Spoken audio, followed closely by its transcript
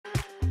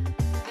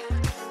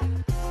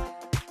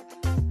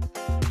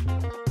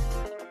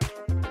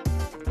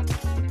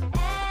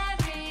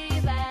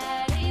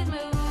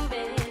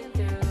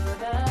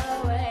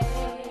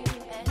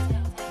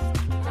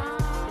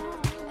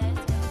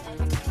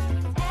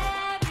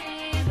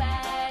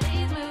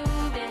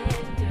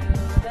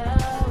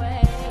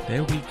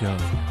There we go.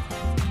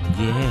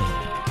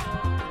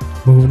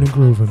 Yeah. Moving and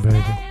grooving,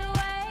 baby.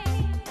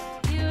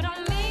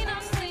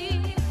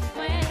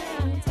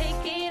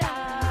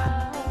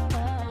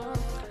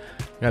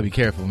 Gotta be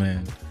careful,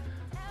 man.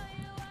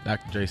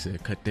 Dr. Dre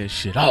said, cut that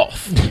shit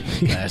off.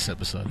 Last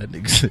episode, that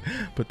nigga said,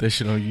 put that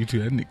shit on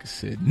YouTube. That nigga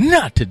said,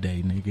 not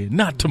today, nigga.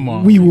 Not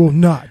tomorrow. We will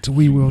not.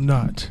 We will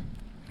not.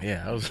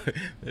 Yeah, I was like,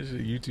 that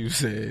shit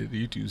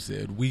YouTube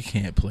said, we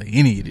can't play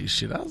any of this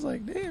shit. I was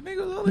like, damn,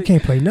 nigga, was only, We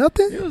can't play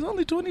nothing? it was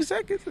only 20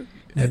 seconds.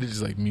 I had to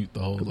just like mute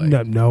the whole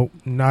like. No,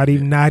 not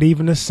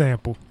even a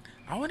sample.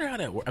 I wonder how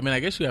that works. I mean,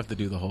 I guess you have to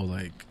do the whole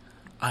like,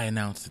 I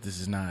announced that this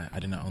is not, I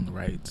did not own the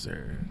rights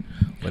or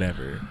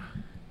whatever.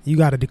 You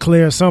got to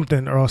declare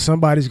something or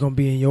somebody's going to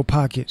be in your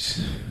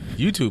pockets.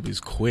 YouTube is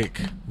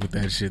quick with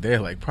that shit. They're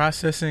like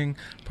processing.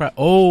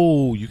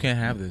 You can't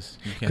have this.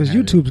 Because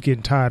YouTube's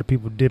getting tired of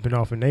people dipping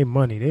off in their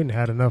money. They didn't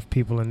have enough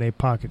people in their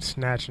pockets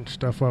snatching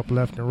stuff up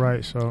left and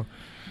right. So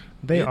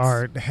they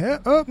are,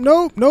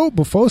 no.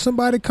 Before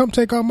somebody come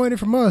take our money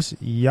from us,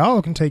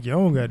 y'all can take your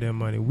own goddamn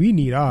money. We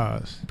need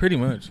ours. Pretty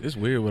much. It's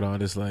weird with all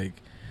this like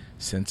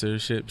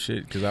censorship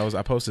shit. Because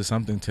I posted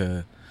something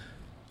to.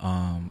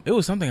 It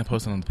was something I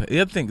posted on the page. The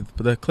other thing,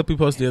 the clip we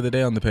posted the other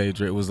day on the page,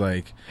 where it was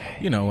like,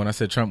 you know, when I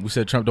said Trump, we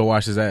said Trump don't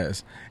wash his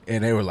ass,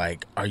 and they were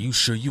like, "Are you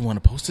sure you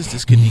want to post this?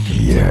 This could be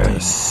conflicting."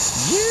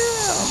 Yes,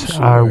 yeah, I'm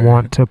sure. I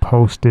want to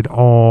post it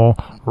all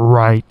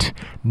right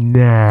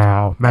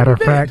now. Matter of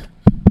fact,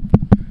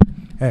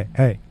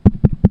 hey,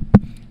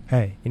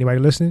 anybody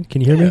listening?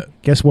 Can you hear me?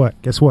 Guess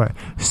what?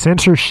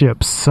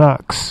 Censorship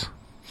sucks.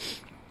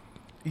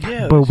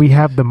 Yeah, but we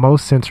have the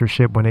most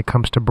censorship when it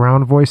comes to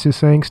brown voices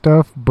saying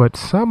stuff, but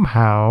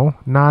somehow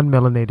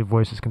non-melanated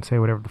voices can say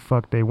whatever the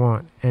fuck they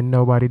want and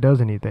nobody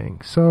does anything.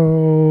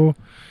 So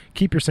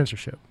keep your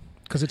censorship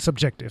because it's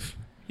subjective.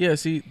 Yeah,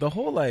 see, the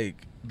whole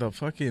like the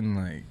fucking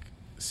like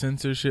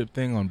censorship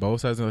thing on both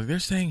sides, like they're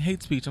saying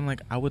hate speech. I'm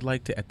like, I would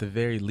like to at the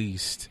very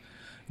least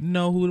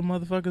know who the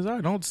motherfuckers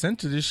are. Don't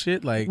censor this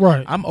shit. Like,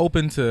 right. I'm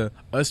open to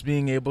us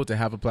being able to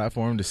have a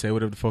platform to say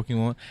whatever the fuck you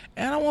want,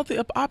 and I want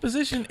the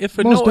opposition, if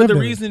for Most no other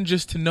definitely. reason,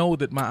 just to know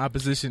that my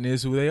opposition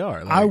is who they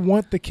are. Like, I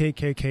want the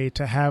KKK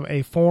to have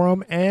a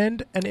forum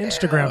and an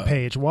Instagram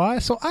page. Why?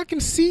 So I can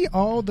see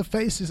all the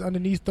faces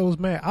underneath those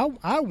men.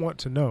 I want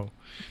to know.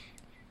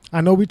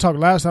 I know we talked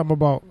last time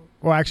about,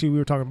 well, actually we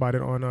were talking about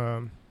it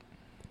on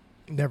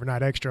Never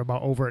Not Extra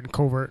about overt and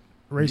covert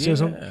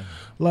racism. Yeah.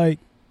 Like,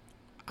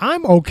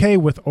 I'm okay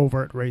with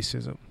overt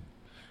racism.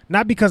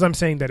 Not because I'm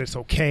saying that it's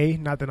okay,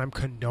 not that I'm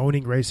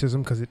condoning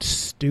racism because it's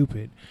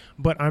stupid,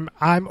 but I'm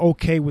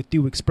okay with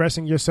you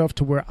expressing yourself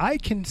to where I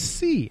can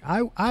see.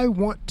 I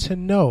want to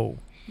know.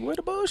 Where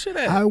the bullshit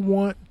at? I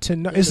want to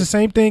know. It's the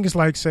same thing as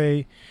like,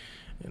 say,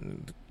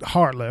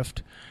 hard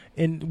left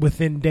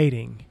within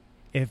dating.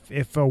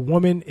 If a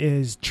woman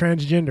is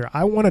transgender,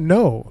 I want to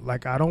know.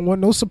 Like, I don't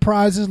want no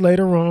surprises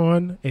later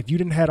on. If you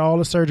didn't had all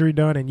the surgery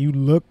done and you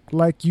look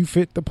like you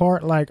fit the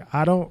part, like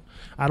I don't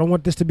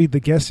want this to be the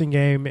guessing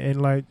game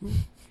and like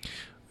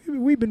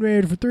we've been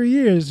married for 3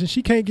 years and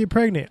she can't get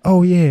pregnant.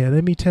 Oh yeah,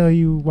 let me tell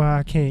you why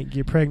I can't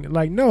get pregnant.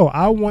 Like, no,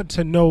 I want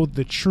to know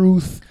the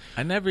truth.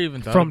 I never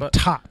even thought from about,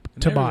 top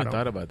to never bottom. Even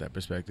thought about that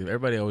perspective.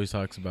 Everybody always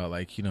talks about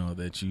like, you know,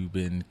 that you've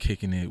been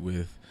kicking it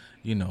with,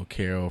 you know,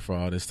 Carol for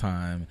all this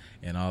time,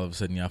 and all of a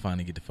sudden y'all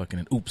finally get to fucking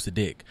and oops a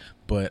dick.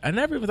 But I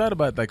never even thought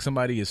about like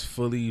somebody is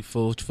full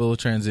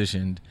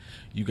transitioned.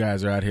 You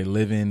guys are out here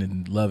living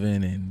and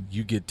loving, and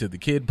you get to the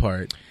kid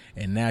part,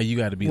 and now you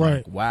got to be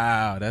like,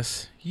 wow,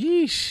 that's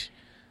yeesh.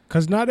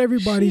 Because not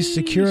everybody's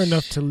secure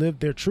enough to live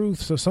their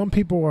truth. So some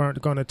people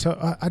aren't going to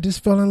tell. I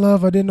just fell in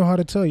love. I didn't know how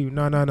to tell you.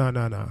 No.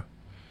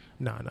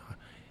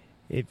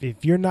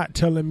 If you're not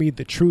telling me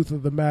the truth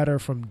of the matter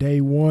from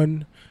day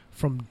one,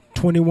 from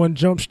 21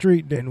 Jump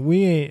Street, then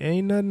we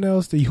ain't nothing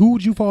else.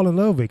 Who'd you fall in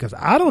love with? Because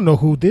I don't know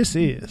who this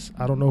is.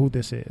 I don't know who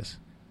this is.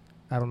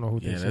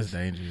 Yeah, that's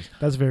dangerous.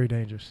 That's very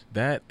dangerous.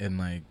 That, and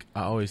like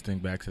I always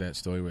think back to that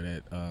story where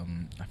that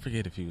I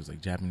forget if he was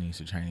like Japanese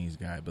or Chinese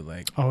guy, but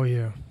like, oh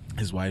yeah,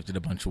 his wife did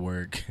a bunch of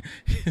work.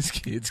 His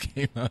kids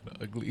came out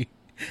ugly.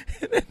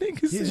 And that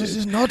nigga said, this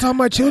is not how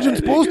my children's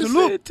supposed to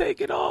look. Said, take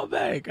it all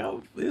back.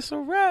 It's a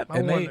wrap.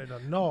 I want it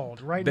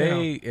annulled right now.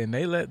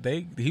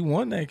 He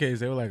won that case.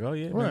 They were like, oh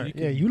yeah, right.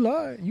 Man, you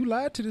lied. You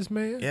lied to this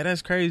man. Yeah,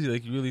 that's crazy.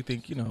 Like, you really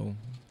think, you know,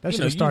 that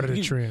should have started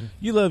a trend.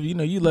 You love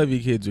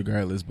your kids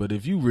regardless, but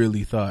if you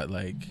really thought,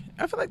 like,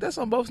 I feel like that's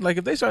on both. Like,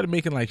 if they started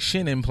making like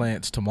shin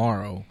implants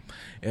tomorrow,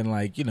 and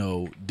like, you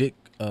know, dick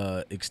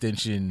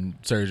extension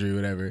surgery, or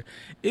whatever,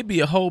 it'd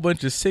be a whole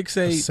bunch of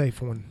 6'8", a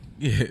safe one.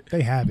 Yeah,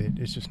 they have it.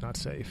 It's just not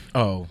safe.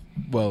 Oh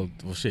well,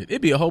 shit.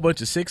 It'd be a whole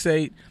bunch of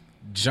 6'8"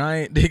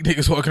 giant dick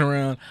niggas walking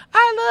around.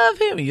 I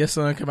love him. And your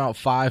son come out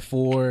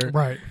 5'4",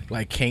 right?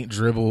 Like can't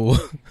dribble.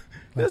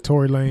 Like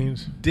Tory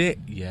Lanez. Dick.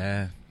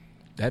 Yeah,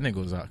 that nigga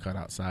was caught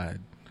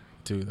outside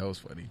too. That was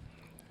funny.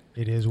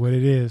 It is what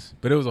it is.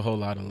 But it was a whole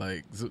lot of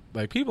like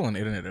people on the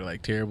internet are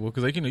like terrible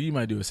because like, you know, you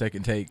might do a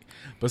second take,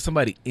 but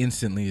somebody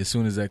instantly, as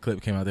soon as that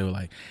clip came out, they were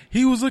like,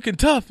 he was looking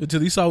tough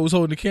until he saw who was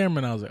holding the camera,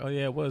 and I was like, oh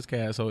yeah, it was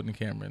Cass holding the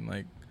camera, and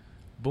like,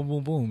 boom,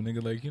 boom, boom,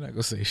 nigga. Like you're not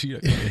gonna say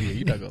shit.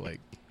 You're not gonna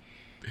like.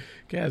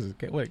 Kaz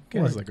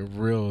is like a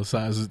real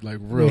size, like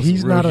real. Yeah,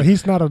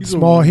 he's not a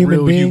small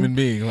human human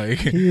being. Like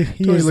he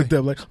Tori looked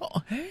up like,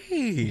 oh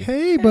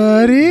hey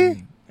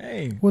buddy,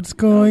 hey, what's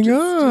going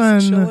on?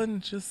 Just chilling,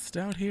 just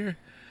out here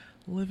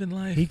living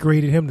life. He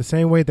greeted him the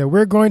same way that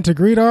we're going to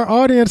greet our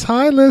audience.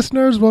 Hi,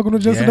 listeners, welcome to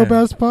Just No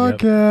Best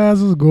Podcast.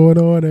 Yep. What's going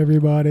on,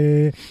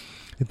 everybody?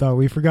 You thought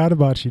we forgot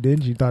about you,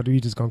 didn't you? Thought we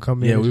just gonna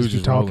come in? Yeah, and we were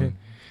just talking. Rolling.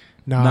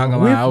 No, not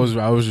gonna lie, I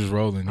was just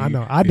rolling. I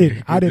know. I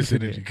didn't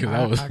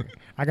forget.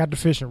 I got the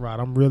fishing rod.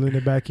 I'm reeling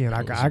it back in.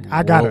 I got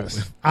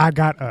us. I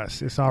got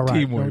us. It's all right.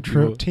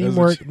 Teamwork.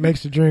 Teamwork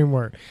makes the dream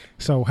work.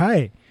 So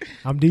hey,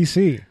 I'm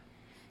DC.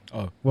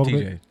 Oh, welcome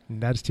TJ.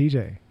 That's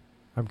TJ.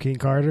 I'm King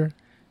Carter.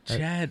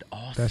 Chad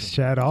Awesome. That's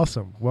Chad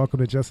Awesome. Welcome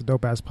to Just a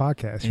Dope Ass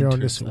Podcast here on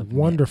this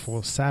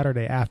wonderful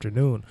Saturday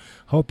afternoon.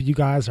 Hope you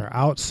guys are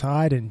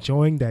outside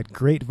enjoying that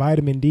great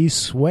vitamin D,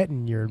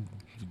 sweating your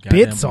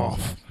bits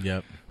off.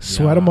 Yep.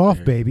 Sweat them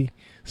off, baby.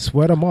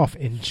 Sweat them off.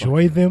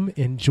 Enjoy them.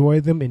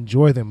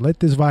 Let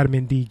this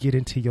vitamin D get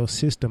into your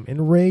system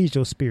and raise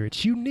your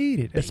spirits. You need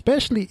it,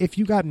 especially if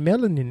you got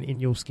melanin in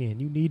your skin.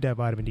 You need that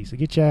vitamin D. So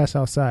get your ass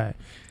outside.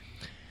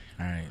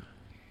 All right.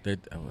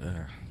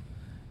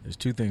 There's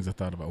two things I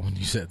thought about when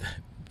you said that.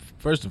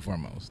 First and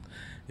foremost,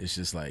 it's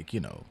just like,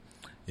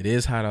 it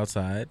is hot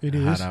outside.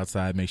 Hot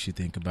outside makes you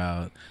think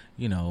about,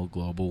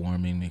 global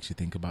warming, makes you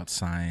think about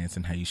science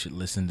and how you should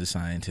listen to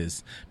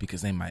scientists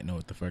because they might know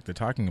what the fuck they're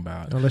talking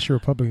about. Unless you're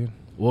Republican.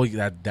 Well,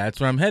 that's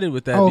where I'm headed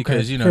with that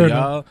because,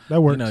 y'all,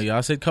 that works.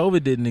 Y'all said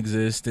COVID didn't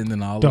exist and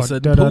then all of a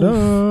sudden,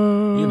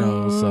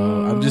 poof,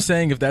 so I'm just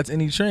saying if that's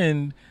any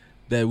trend,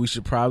 that we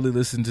should probably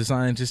listen to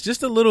scientists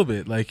just a little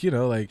bit. Like,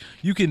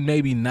 you can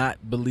maybe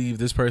not believe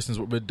this person's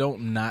work, but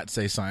don't not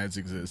say science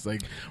exists.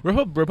 Like,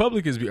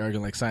 Republicans be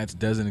arguing like science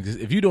doesn't exist.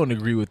 If you don't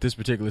agree with this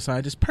particular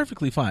scientist,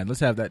 perfectly fine. Let's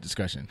have that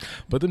discussion.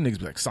 But them niggas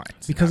be like,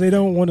 science. Because they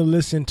don't want to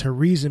listen to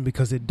reason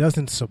because it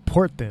doesn't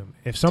support them.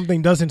 If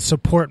something doesn't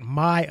support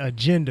my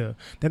agenda,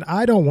 then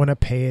I don't want to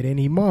pay it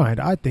any mind.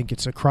 I think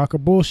it's a crock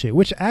of bullshit,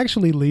 which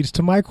actually leads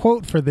to my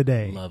quote for the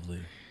day. Lovely.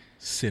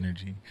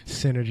 Synergy.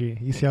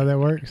 You see how that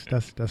works?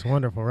 That's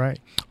wonderful,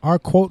 right? Our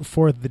quote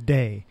for the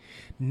day: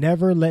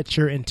 never let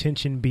your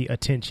intention be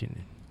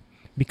attention,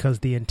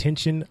 because the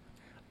intention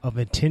of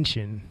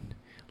attention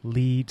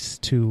leads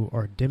to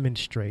or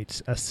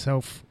demonstrates a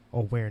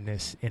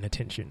self-awareness in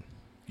attention.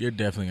 You're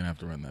definitely going to have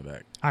to run that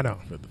back. I know.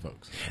 For the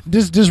folks.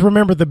 Just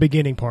remember the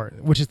beginning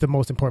part, which is the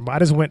most important. But I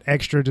just went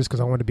extra just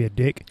because I wanted to be a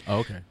dick. Oh,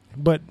 okay.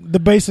 But the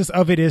basis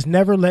of it is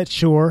never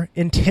let your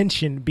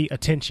intention be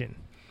attention.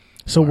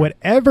 So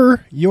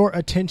whatever your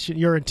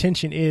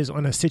intention is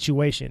on a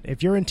situation,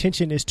 if your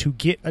intention is to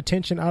get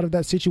attention out of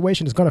that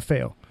situation, it's going to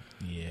fail.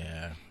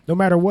 Yeah. No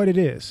matter what it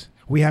is.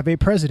 We have a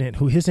president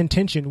who his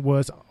intention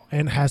was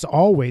and has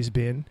always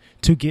been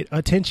to get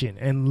attention,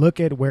 and look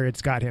at where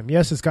it's got him.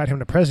 Yes, it's got him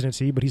the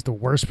presidency, but he's the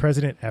worst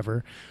president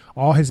ever.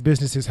 All his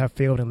businesses have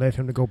failed and led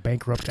him to go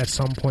bankrupt at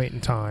some point in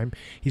time.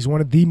 He's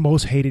one of the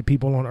most hated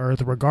people on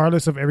earth.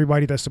 Regardless of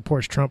everybody that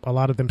supports Trump, a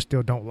lot of them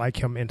still don't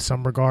like him in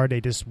some regard.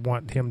 They just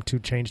want him to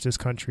change this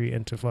country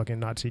into fucking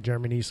Nazi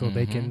Germany so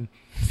they can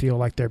feel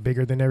like they're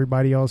bigger than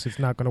everybody else. It's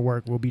not going to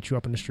work. We'll beat you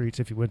up in the streets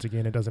if he wins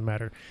again. It doesn't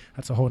matter.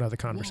 That's a whole other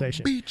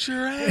conversation. We'll beat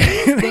your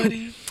ass,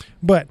 buddy.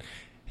 But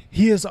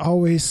he has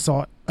always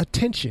sought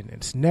attention.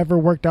 It's never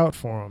worked out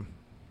for him.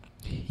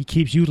 He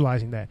keeps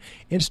utilizing that.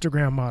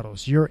 Instagram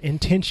models, your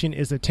intention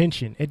is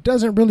attention. It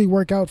doesn't really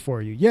work out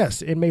for you.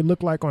 Yes, it may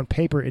look like on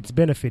paper it's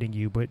benefiting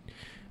you, but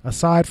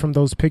aside from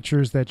those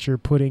pictures that you're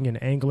putting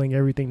and angling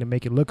everything to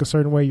make it look a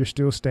certain way, you're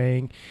still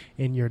staying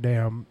in your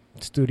damn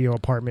studio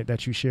apartment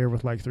that you share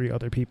with like 3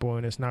 other people,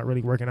 and it's not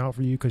really working out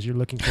for you because you're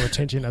looking for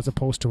attention as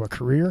opposed to a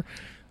career.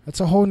 That's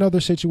a whole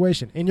nother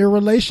situation. In your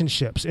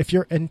relationships, if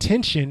your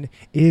intention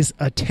is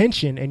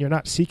attention and you're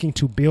not seeking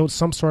to build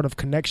some sort of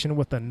connection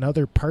with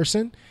another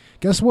person,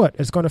 guess what?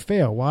 It's going to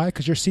fail. Why?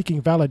 Because you're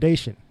seeking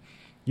validation.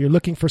 You're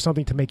looking for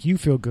something to make you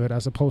feel good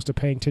as opposed to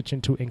paying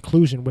attention to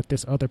inclusion with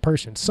this other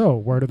person. So,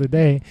 word of the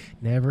day,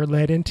 never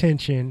let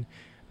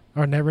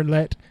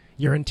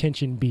your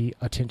intention be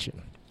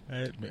attention.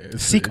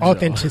 Seek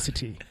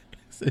authenticity.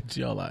 Said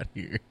y'all out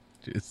here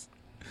just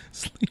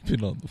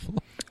sleeping on the floor.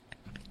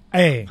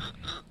 Hey,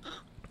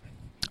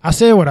 I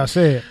said what I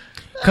said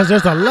because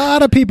there's a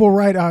lot of people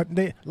out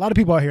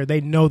here. They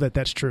know that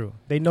that's true.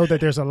 They know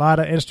that there's a lot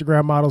of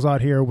Instagram models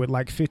out here with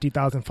like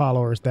 50,000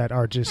 followers that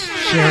are just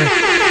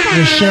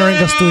sharing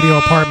a studio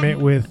apartment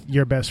with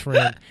your best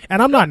friend.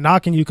 And I'm not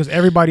knocking you because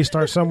everybody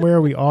starts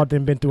somewhere. We all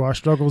been through our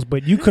struggles,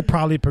 but you could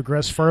probably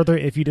progress further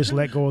if you just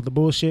let go of the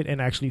bullshit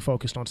and actually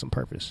focused on some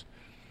purpose.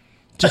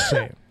 Just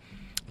saying.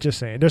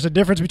 There's a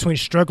difference between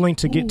struggling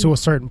to get to a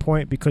certain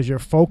point because you're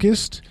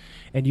focused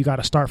and you got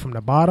to start from the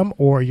bottom,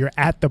 or you're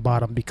at the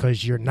bottom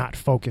because you're not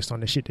focused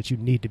on the shit that you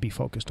need to be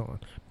focused on.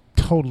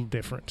 Total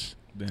difference.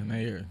 Then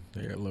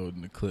they're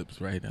loading the clips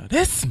right now.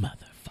 This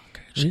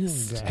motherfucker.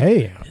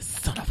 Hey,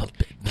 son of a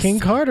bitch. King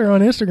Carter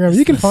on Instagram.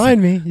 You can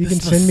find me. You can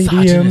send me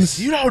DMs.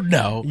 You don't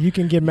know. You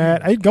can get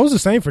mad. It goes the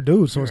same for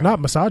dudes, so it's not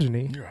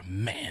misogyny. You're a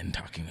man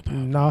talking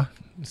about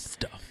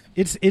stuff.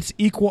 It's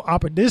equal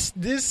this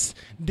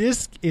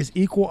is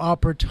equal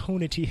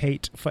opportunity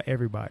hate for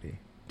everybody.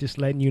 Just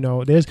letting you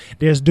know,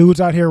 there's dudes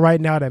out here right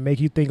now that make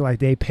you think like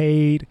they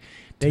paid,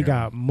 they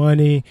got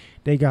money,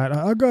 I got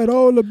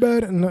all the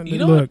bed.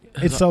 Look,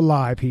 it's a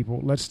lie, people.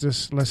 Let's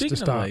just stop.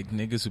 Of, like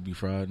niggas who be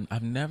fraud,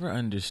 I've never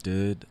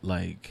understood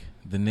like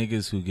the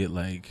niggas who get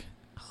like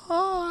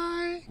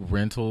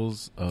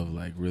rentals of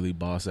like really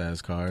boss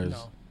ass cars.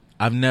 No.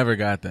 I've never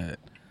got that.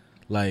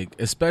 Like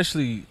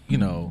especially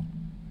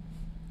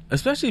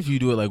if you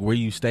do it like where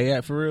you stay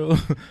at for real.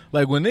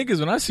 Like when I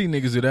see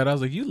niggas do that, I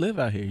was like, you live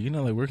out here,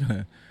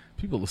 like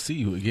people will see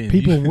you again.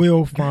 People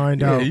will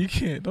find out. Yeah, you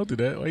can't. Don't do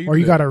that. Or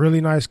you got a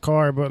really nice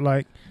car, but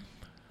like,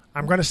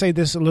 I'm going to say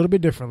this a little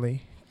bit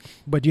differently,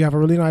 but you have a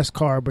really nice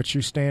car, but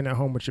you're staying at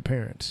home with your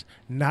parents.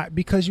 Not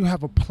because you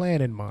have a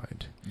plan in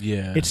mind.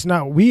 Yeah. It's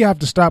not. We have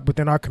to stop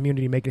within our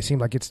community making it seem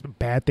like it's a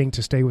bad thing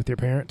to stay with your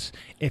parents.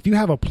 If you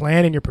have a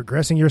plan and you're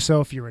progressing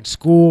yourself, you're in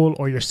school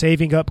or you're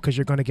saving up because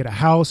you're going to get a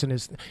house and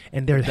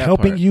they're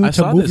helping you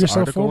to move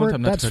yourself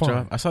forward, that's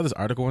fine. I saw this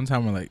article one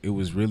time where like it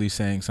was really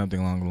saying something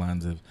along the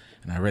lines of,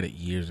 and I read it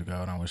years ago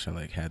and I wish I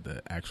like had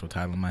the actual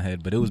title in my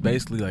head, but it was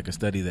basically like a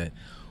study that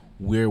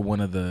we're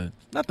one of the,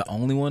 not the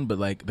only one, but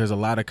like there's a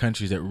lot of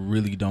countries that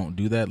really don't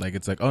do that. Like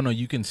it's like, oh no,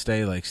 you can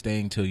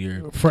staying till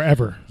you're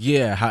forever.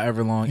 Yeah,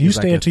 however long you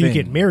stay until you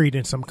get married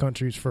in some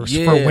countries. For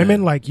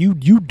women, like you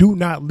do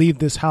not leave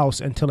this house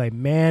until a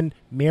man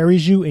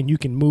marries you and you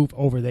can move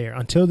over there.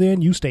 Until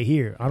then, you stay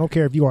here. I don't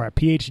care if you are a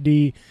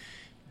PhD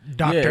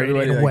doctor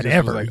and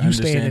whatever. Like you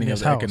stay in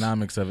this house.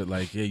 Economics of it,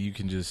 like you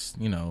can just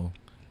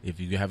if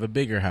you have a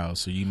bigger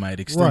house, or you might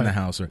extend the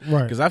house, or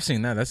because I've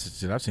seen that.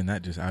 I've seen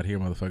that just out here.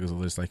 Motherfuckers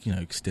will just like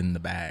extend the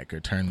back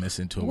or turn this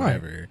into a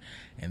whatever,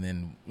 and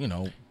then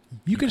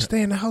you can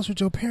stay in the house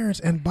with your parents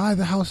and buy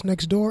the house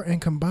next door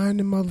and combine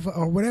them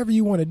or whatever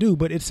you want to do.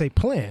 But it's a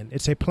plan.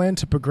 It's a plan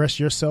to progress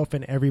yourself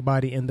and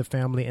everybody in the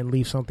family and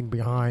leave something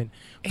behind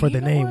for the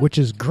name, which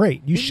is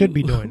great. You should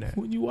be doing that.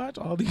 When you watch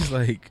all these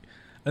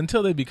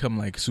until they become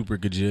like super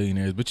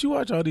gajillionaires, but you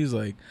watch all these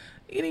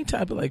any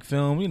type of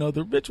film,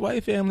 the rich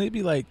white family, it'd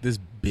be like this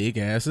big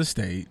ass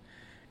estate,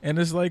 and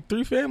it's like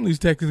 3 families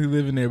technically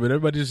living there, but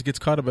everybody just gets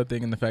caught up, I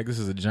think, in the fact this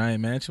is a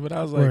giant mansion. But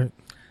I was like,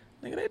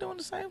 nigga, they doing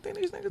the same thing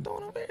these niggas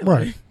doing over there.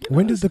 Right. Like,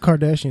 when did the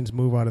Kardashians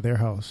move out of their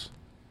house?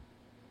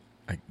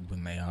 Like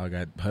when they all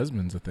got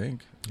husbands, I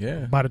think.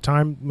 Yeah. By the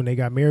time when they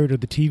got married, or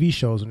the TV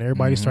shows, and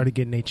everybody started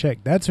getting their check,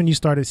 that's when you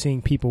started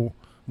seeing people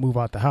move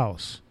out the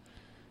house.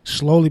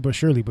 Slowly but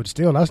surely, but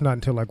still, that's not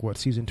until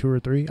season 2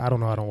 or 3. I don't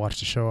know. I don't watch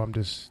the show. I'm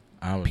just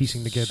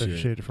piecing together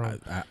shit from.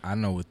 I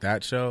know with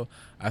that show,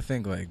 I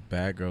think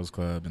Bad Girls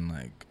Club and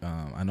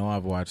I know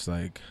I've watched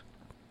at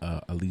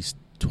least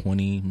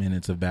 20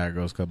 minutes of Bad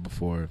Girls Club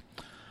before.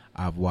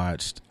 I've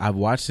watched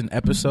an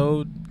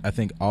episode. I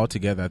think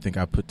altogether,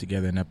 I put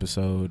together an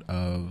episode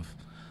of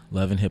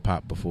Love and Hip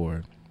Hop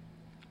before.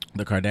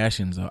 The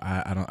Kardashians, though,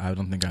 I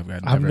don't think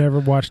I've never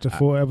watched a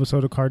full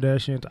episode of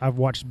Kardashians. I've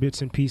watched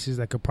bits and pieces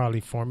that could probably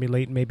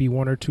formulate maybe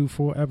 1 or 2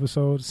 full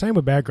episodes. Same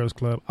with Bad Girls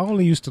Club. I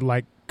only used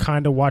to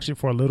kind of watch it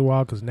for a little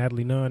while because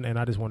Natalie Nunn, and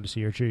I just wanted to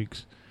see her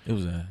cheeks.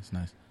 It's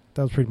nice.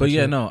 That was pretty. But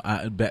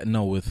much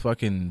no,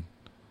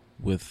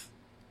 with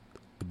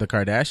the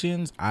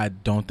Kardashians, I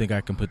don't think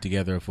I can put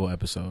together a full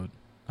episode.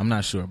 I'm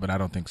not sure, but I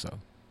don't think so.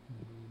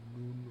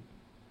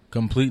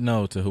 Complete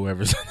no to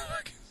whoever's.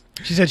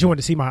 She said she wanted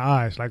to see my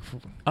eyes.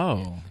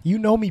 Oh, you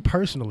know me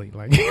personally.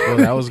 Well,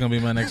 that was gonna be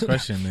my next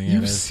question. Then,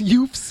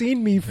 you've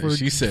seen me for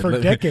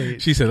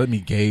decades. She said, "Let me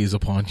gaze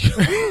upon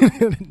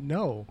you."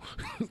 No,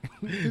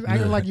 just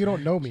acting like you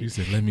don't know me. She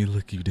said, "Let me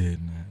look you dead."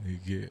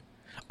 Now.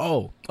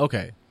 Oh,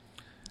 okay.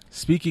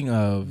 Speaking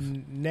of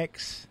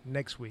next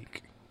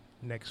week.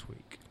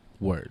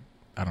 Word.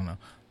 I don't know.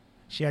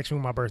 She asked me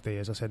when my birthday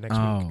is. I said next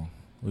week. Oh.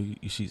 Well,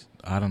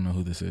 I don't know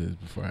who this is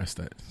before I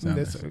start.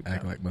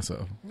 Act like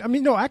myself. I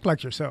mean, no, act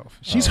like yourself.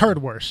 She's heard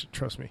worse.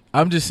 Trust me.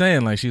 I'm just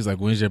saying, she's like,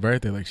 when's your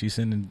birthday? Like, she's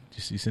sending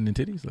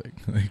titties.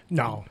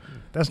 No,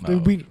 that's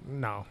no.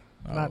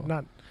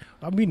 Not.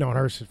 I've known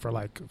her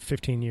for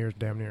 15 years,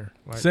 damn near.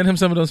 Send him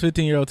some of those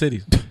 15-year-old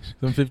titties.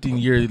 Some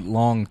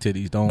 15-year-long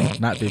titties.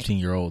 Not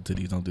 15-year-old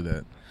titties. Don't do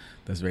that.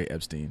 That's very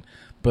Epstein.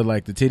 But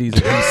the titties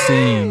that he's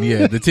seen,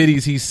 the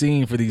titties he's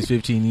seen for these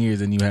 15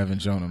 years, and you haven't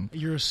shown him.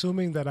 You're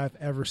assuming that I've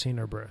ever seen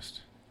her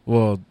breast.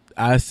 Well,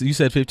 you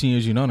said 15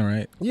 years you've known her,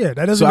 right? Yeah,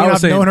 that doesn't mean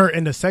I've known her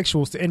in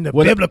the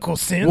biblical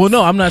sense. Well,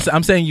 no, I'm not.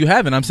 I'm saying you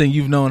haven't. I'm saying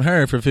you've known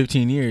her for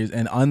 15 years,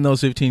 and on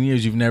those 15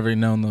 years, you've never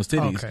known those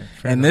titties. Okay,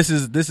 and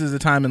enough. This is a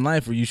time in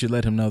life where you should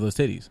let him know those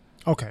titties.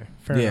 Okay,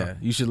 fair enough. Yeah,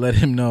 you should let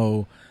him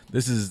know.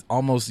 This is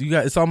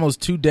it's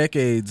almost 2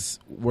 decades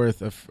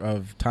worth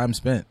of time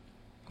spent.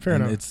 Fair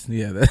enough.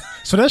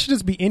 So that should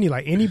just be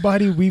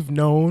anybody we've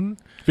known.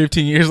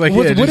 15 years,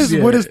 what is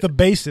the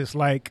basis?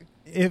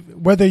 If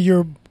whether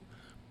you're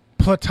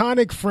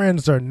platonic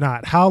friends or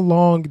not, how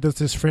long does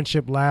this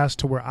friendship last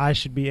to where I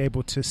should be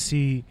able to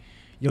see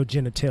your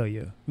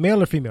genitalia,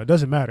 male or female,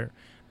 doesn't matter.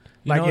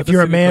 Like if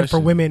you're a man for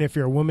women, if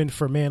you're a woman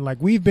for men, like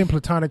we've been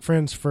platonic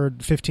friends for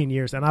 15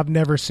 years, and I've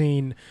never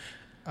seen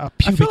a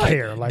pubic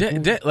hair. Like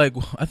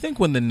I think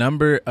when the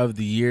number of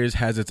the years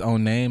has its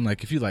own name,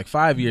 like if you like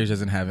 5 years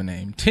doesn't have a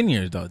name, 10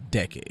 years though,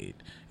 decade.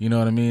 You know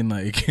what I mean?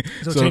 Like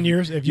so 10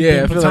 years. If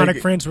you've been platonic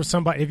friends with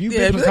somebody, if you've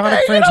been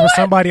platonic friends with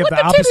somebody of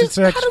the opposite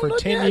sex for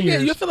 10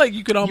 years, you feel like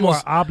you could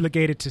almost you are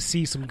obligated to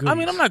see some good. I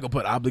mean, I'm not gonna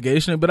put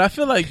obligation, but I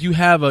feel like you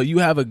have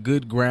a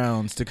good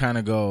grounds to kind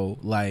of go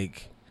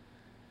like.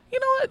 You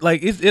know what?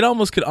 Like it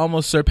almost could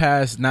almost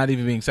surpass not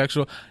even being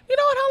sexual. You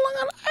know what? How long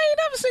I ain't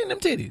never seen them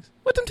titties.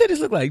 What them titties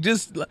look like?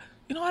 Just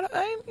you know,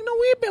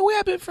 we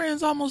have been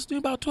friends almost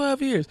about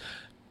 12 years.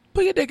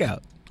 Put your dick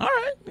out. All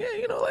right, yeah,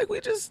 you know, like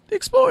we just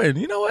exploring.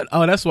 You know what?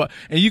 Oh, that's why.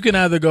 And you can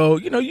either go,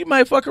 you know, you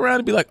might fuck around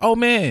and be like, oh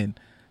man,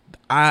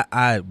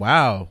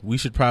 wow, we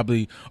should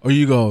probably, or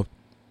you go,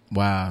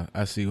 wow,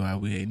 I see why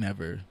we ain't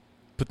never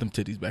put them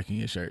titties back in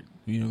your shirt.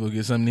 You gonna go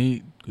get something to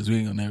eat because we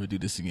ain't gonna never do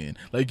this again.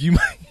 Like you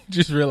might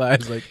just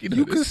realize, like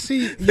you could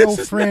see your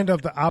friend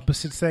of the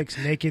opposite sex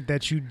naked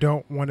that you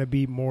don't want to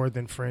be more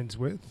than friends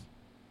with.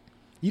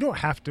 You don't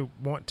have to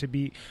want to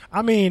be.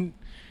 I mean,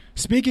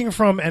 speaking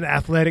from an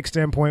athletic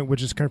standpoint,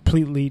 which is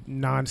completely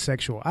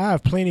non-sexual, I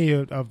have plenty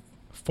of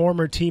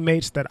former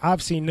teammates that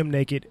I've seen them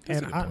naked,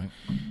 and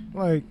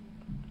I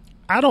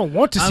don't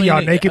want to see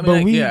y'all naked,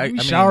 but we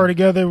shower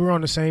together. We're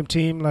on the same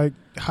team, like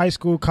high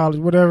school, college,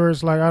 whatever.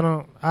 It's like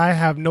I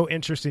have no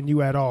interest in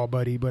you at all,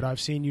 buddy. But I've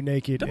seen you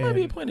naked. That might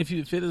be a point. If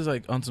it is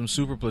like on some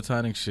super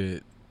platonic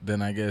shit,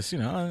 then I guess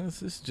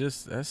it's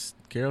just that's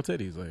Carol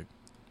titties. Like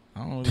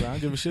I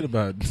don't give a shit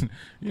about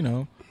I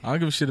don't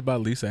give a shit about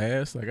Lisa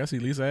ass. Like I see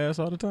Lisa ass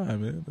all the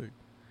time, man. Like,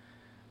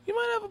 you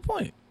might have a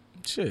point.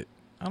 Shit,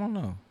 I don't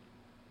know.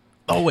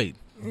 Oh wait,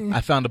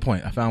 I found a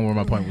point. I found where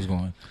my point was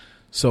going.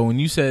 So when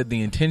you said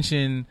the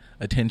attention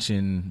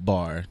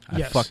bar,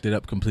 I fucked it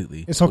up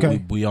completely. It's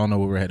okay. We all know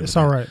where we're headed. It's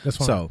all right. That's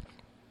fine. So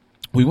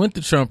we went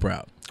the Trump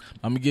route.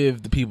 I'm going to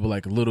give the people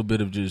like a little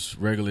bit of just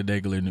regular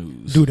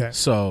news. Do that.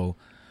 So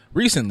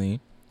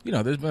recently,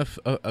 there's been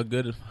a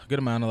good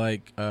amount of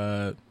like,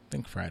 I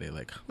think Friday,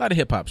 like a lot of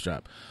hip hop's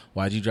dropped.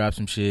 YG dropped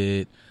some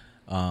shit.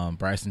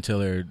 Bryson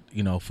Tiller,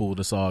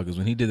 fooled us all because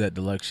when he did that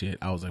deluxe shit,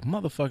 I was like,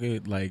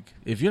 motherfucker, like,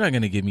 if you're not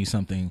going to give me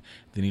something,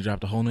 then he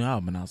dropped a whole new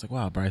album. And I was like,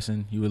 wow,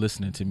 Bryson, you were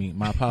listening to me.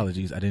 My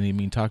apologies. I didn't even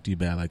mean to talk to you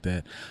bad like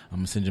that. I'm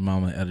going to send your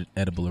mama an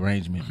edible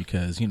arrangement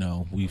because,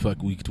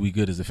 we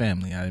good as a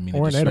family. I didn't mean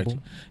to disrespect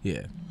you.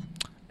 Yeah.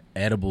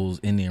 Edibles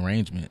in the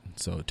arrangement.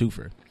 So, a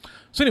twofer.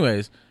 So,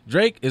 anyways,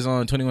 Drake is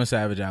on 21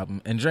 Savage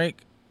album, and Drake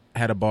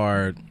had a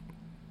bar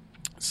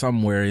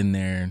somewhere in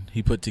there.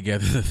 He put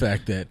together the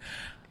fact that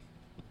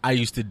I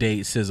used to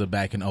date SZA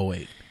back in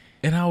 2008.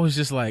 And I was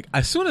just like,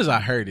 as soon as I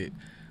heard it,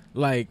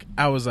 like,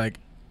 I was like,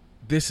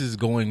 this is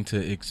going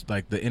to,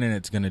 like, the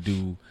internet's going to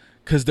do,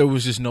 because there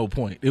was just no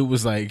point. It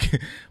was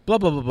like, blah,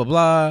 blah, blah, blah,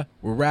 blah.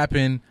 We're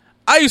rapping.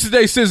 I used to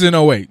date SZA in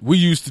 2008. We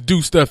used to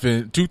do stuff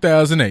in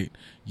 2008.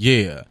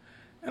 Yeah.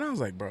 And I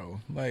was like, bro,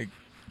 like.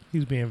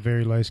 He's being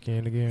very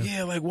light-skinned again.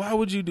 Yeah, like, why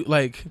would you do,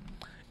 like.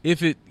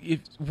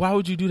 Why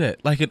would you do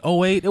that? Like in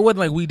 2008, it wasn't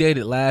like we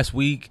dated last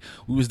week.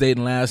 We was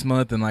dating last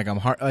month, and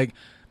like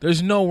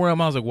there's no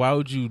realm. I was like,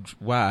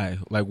 why?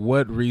 Like,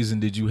 what reason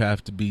did you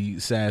have to be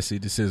sassy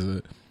to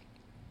SZA?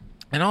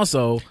 And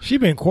also, she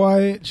been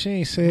quiet. She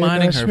ain't said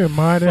that. She been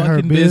minding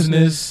her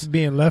business,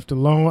 being left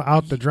alone,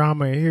 out the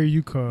drama, and here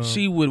you come.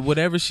 She would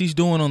whatever she's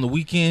doing on the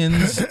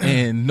weekends,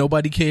 and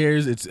nobody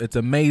cares. It's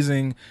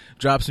amazing.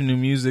 Drop some new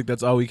music.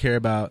 That's all we care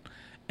about.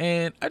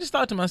 And I just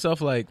thought to myself,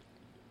 like,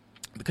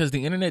 because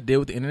the internet did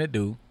what the internet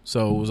do,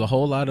 so it was a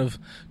whole lot of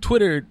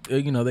Twitter.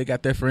 They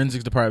got their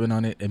forensics department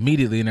on it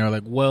immediately, and they were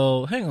like,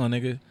 "Well, hang on,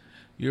 nigga,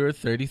 you're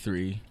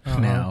 33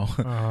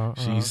 now.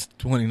 She's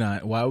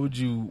 29. Why would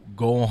you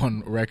go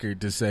on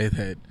record to say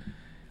that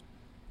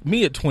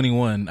me at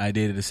 21 I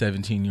dated a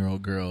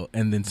 17-year-old girl,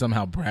 and then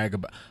somehow brag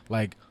about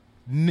like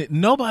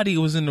nobody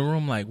was in the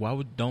room? Like,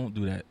 don't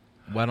do that?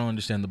 Why don't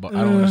understand the bar?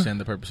 I don't understand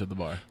the purpose of the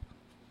bar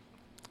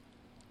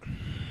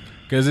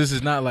because this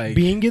is not like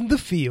being in the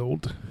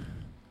field."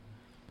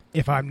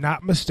 If I'm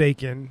not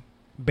mistaken,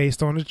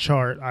 based on the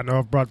chart, I know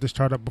I've brought this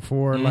chart up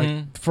before,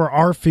 like for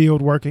our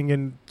field, working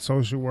in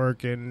social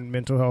work and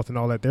mental health and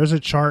all that, there's a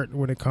chart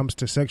when it comes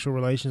to sexual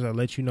relations that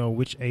lets you know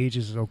which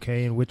ages is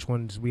okay and which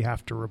ones we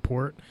have to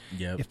report.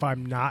 Yep. If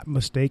I'm not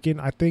mistaken,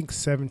 I think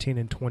 17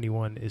 and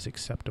 21 is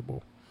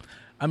acceptable.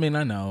 I mean,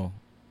 I know,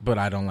 but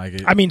I don't like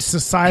it. I mean,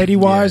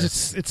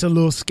 society-wise, it's a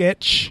little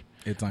sketch.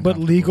 But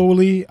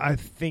legally, I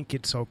think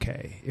it's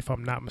okay, if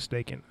I'm not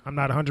mistaken. I'm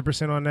not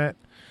 100% on that.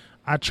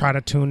 I try to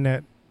tune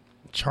that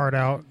chart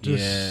out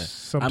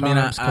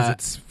sometimes because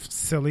it's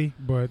silly,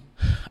 but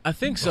I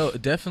think so.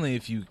 Definitely,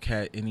 if you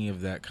cat any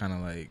of that kind of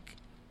like,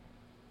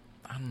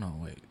 I don't know,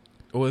 like,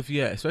 or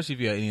especially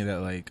if you had any of that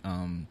like,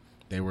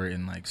 they were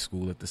in like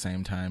school at the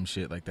same time,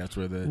 shit. Like that's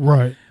where the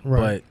right.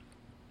 But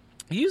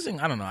using,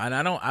 I don't know, and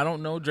I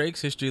don't know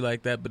Drake's history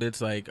like that, but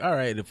it's like, all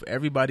right, if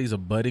everybody's a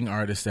budding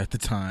artist at the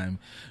time,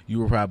 you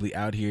were probably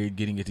out here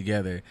getting it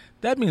together.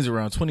 That means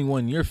around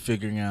 21 you're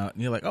figuring out,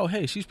 and you're like, oh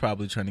hey, she's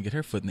probably trying to get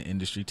her foot in the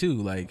industry too,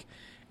 like,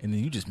 and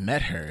then you just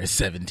met her at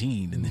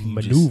 17, and then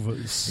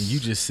you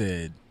just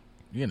said,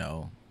 you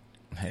know,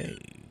 hey,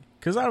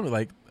 because I'm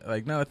like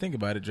now that I think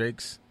about it,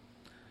 Drake's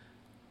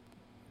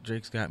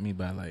got me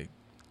by like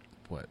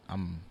what,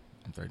 I'm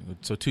 30,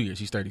 so 2 years.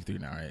 He's 33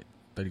 now, right?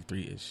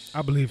 33-ish.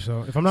 I believe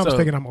so. If I'm not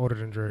mistaken, I'm older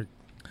than Drake.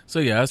 So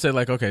yeah, I said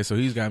like, okay, so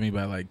he's got me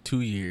by like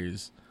 2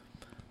 years.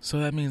 So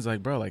that means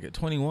like, bro, like at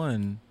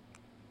 21,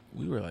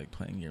 we were like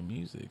playing your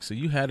music. So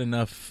you had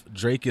enough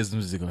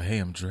Drakeisms to go, hey,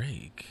 I'm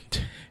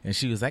Drake. And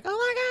she was like, oh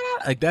my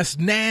God. Like, that's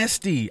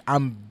nasty.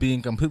 I'm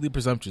being completely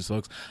presumptuous,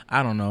 folks.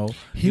 I don't know.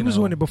 He was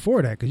on it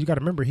before that, because you got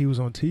to remember he was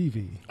on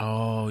TV.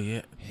 Oh,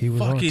 yeah. He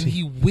was on TV.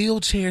 He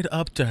wheelchaired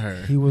up to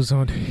her.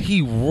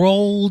 He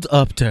rolled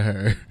up to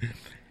her.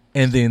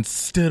 And then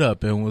stood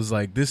up and was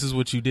like, this is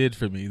what you did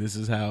for me. This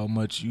is how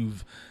much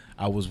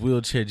I was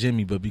wheelchair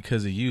Jimmy, but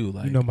because of you,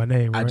 like, you know my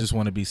name, right? I just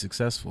want to be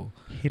successful.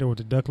 Hit her with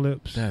the duck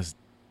lips. That's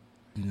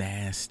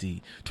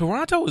nasty.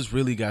 Toronto has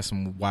really got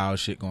some wild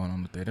shit going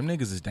on up there. Them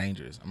niggas is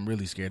dangerous. I'm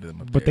really scared of them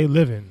up there. But they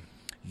living.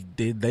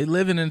 They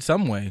living in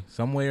some way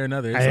or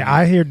another.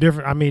 I hear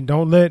different. I mean,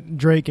 don't let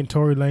Drake and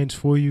Tory Lanez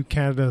fool you.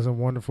 Canada is a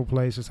wonderful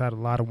place. It's had a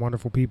lot of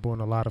wonderful people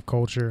and a lot of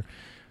culture.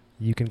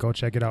 You can go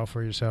check it out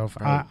for yourself.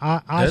 Bro,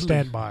 I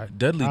stand by.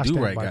 Dudley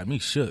Do-Right got me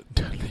shook.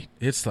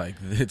 It's like,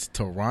 it's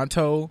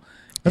Toronto.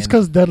 That's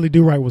because Dudley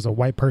Do-Right was a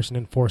white person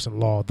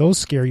enforcing law. Those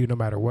scare you no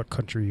matter what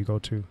country you go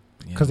to.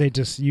 Because they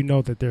just, you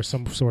know that there's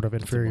some sort of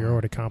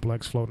inferiority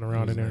complex floating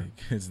around in there.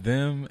 Like, it's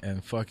them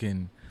and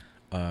fucking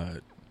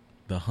the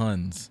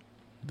Huns.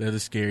 They're the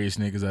scariest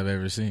niggas I've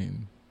ever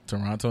seen.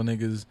 Toronto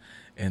niggas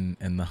and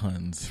the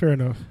Huns. Fair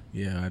enough.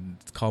 Yeah,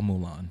 it's called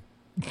Mulan.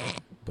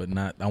 But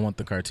not, I want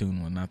the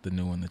cartoon one, not the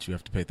new one that you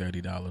have to pay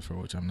 $30 for,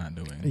 which I'm not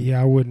doing.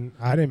 Yeah,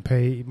 I didn't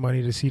pay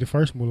money to see the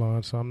first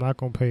Mulan, so I'm not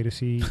going to pay to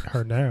see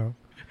her now.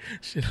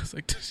 Shit, I was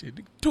like, shit,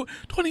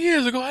 20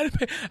 years ago, I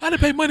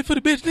didn't pay money for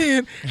the bitch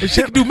then. And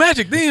she could do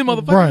magic then,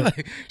 motherfucker. Right.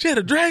 Like, she had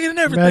a dragon and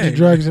everything. Magic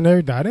dragons and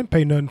everything. I didn't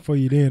pay nothing for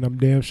you then. I'm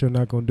damn sure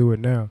not going to do it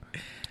now.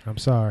 I'm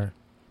sorry.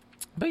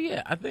 But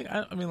yeah, I think,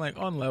 I mean, like,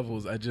 on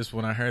levels,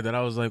 when I heard that,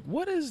 I was like,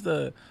 what is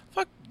the,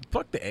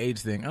 fuck the age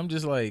thing. I'm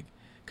just like,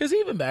 because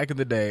even back in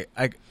the day,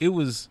 like, it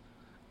was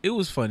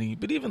funny,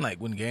 but even like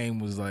when Game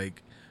was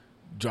like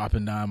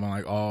dropping dime on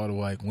like all the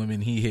like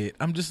women he hit,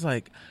 I'm just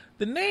like,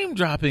 the name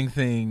dropping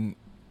thing,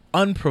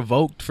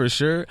 unprovoked for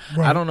sure.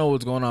 Right. I don't know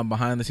what's going on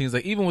behind the scenes.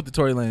 Like, even with the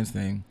Tory Lanez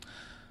thing,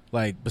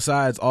 like,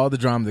 besides all the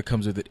drama that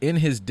comes with it, in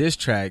his diss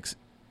tracks,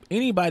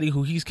 anybody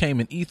who he's came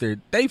and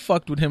ethered, they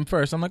fucked with him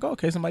first. I'm like, oh,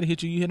 okay, somebody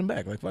hit you, you hit him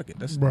back. Like, fuck it,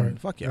 that's right.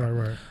 Fuck y'all.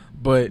 Right.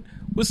 But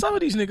with some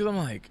of these niggas, I'm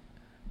like,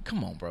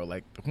 come on, bro.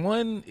 Like,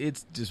 one,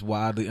 it's just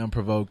wildly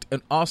unprovoked,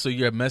 and also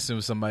you're messing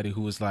with somebody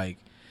who is like,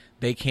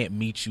 they can't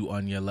meet you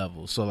on your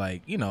level. So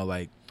like, you know,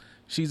 like,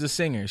 she's a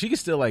singer. She can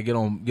still like get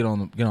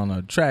on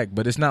a track,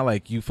 but it's not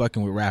like you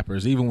fucking with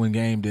rappers. Even when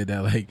Game did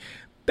that, like,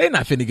 they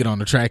not finna get on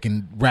the track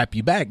and rap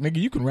you back, nigga.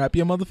 You can rap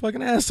your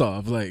motherfucking ass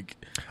off. Like,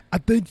 I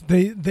think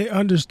they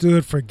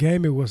understood for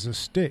Game it was a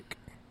stick.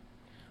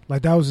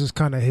 Like, that was just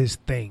kind of his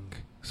thing.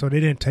 So they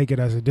didn't take it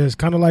as a diss.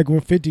 Kind of like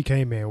when 50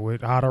 came in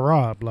with How to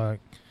Rob.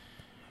 Like,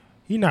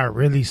 he not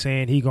really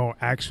saying he gonna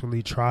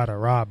actually try to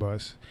rob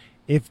us.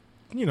 If,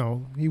 you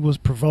know, he was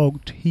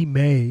provoked, he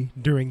may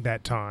during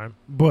that time.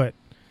 But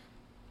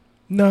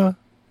nah,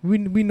 we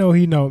know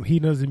he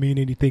doesn't mean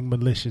anything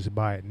malicious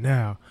by it.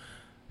 Now,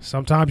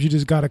 sometimes you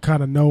just gotta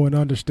kind of know and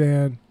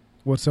understand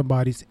what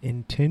somebody's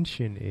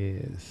intention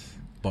is.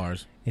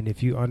 Bars. And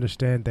if you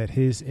understand that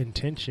his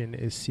intention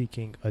is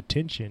seeking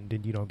attention,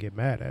 then you don't get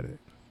mad at it.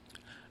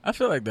 I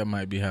feel like that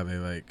might be how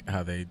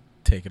they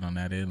take it on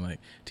that end. Like,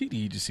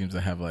 TDE just seems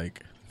to have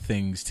like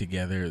things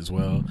together as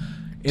well.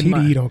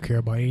 TDE don't care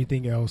about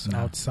anything else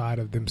outside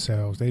of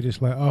themselves. They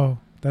just like, oh,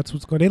 that's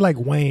what's going. They like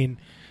Wayne.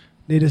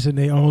 They just in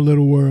their own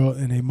little world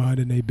and they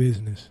minding their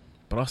business.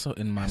 But also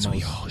in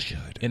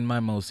my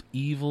most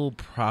evil,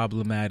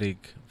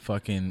 problematic,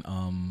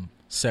 fucking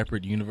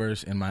separate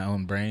universe in my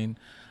own brain,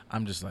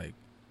 I'm just like,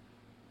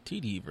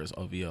 TDE versus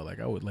OVO. Like,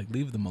 I would like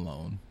leave them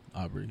alone,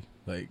 Aubrey.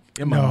 Like,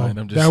 in my mind,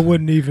 I'm just that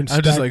wouldn't even.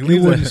 Stack, just like,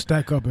 it wouldn't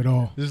stack up at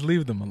all. Just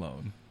leave them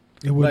alone.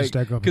 It wouldn't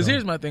stack up. Because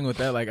here's my thing with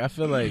that. Like, I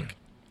feel like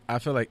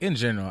in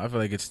general, I feel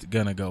like it's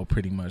gonna go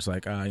pretty much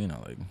like, you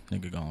know, like,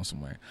 nigga going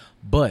somewhere.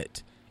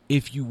 But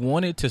if you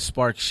wanted to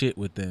spark shit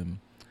with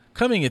them,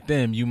 coming at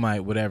them, you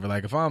might whatever.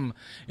 Like, if I'm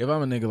a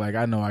nigga, like,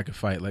 I know I can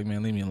fight. Like,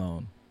 man, leave me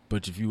alone.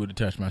 But if you would have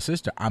touched my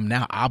sister, I'm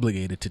now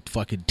obligated to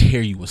fucking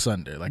tear you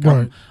asunder. Like,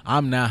 right.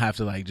 I'm now have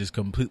to like just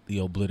completely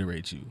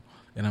obliterate you.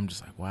 And I'm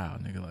just like, wow,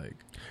 nigga, like.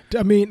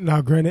 I mean,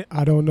 now granted,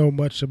 I don't know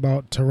much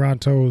about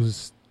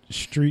Toronto's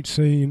street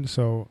scene,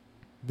 so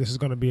this is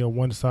going to be a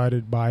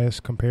one-sided bias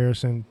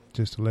comparison,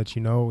 just to let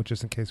you know,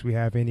 just in case we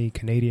have any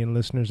Canadian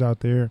listeners out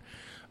there.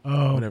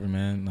 Whatever,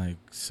 man. Like,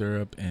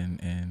 syrup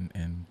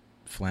and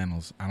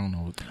flannels. I don't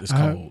know. It's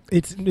cold.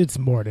 It's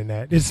more than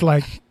that. It's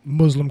like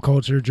Muslim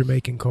culture,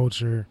 Jamaican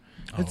culture.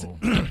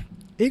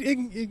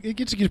 It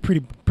gets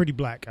pretty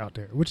black out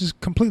there, which is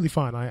completely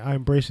fine. I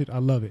embrace it. I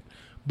love it.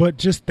 But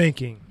just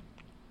thinking,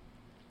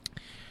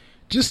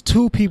 just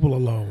two people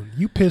alone,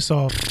 you piss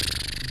off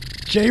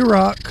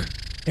J-Rock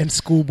and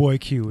Schoolboy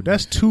Q.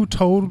 That's two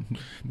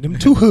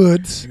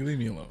hoods. Leave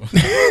me alone.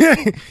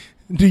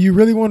 Do you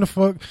really want to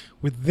fuck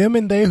with them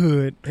in their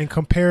hood in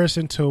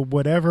comparison to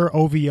whatever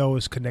OVO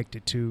is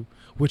connected to,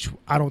 which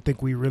I don't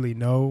think we really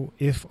know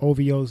if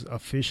OVO's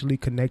officially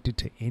connected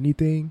to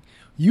anything?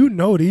 You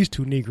know these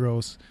two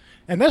Negroes,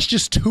 and that's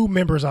just two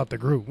members out the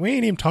group. We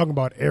ain't even talking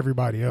about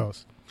everybody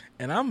else.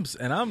 And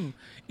I'm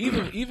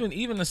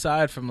even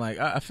aside from like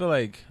I feel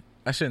like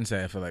I shouldn't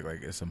say I feel like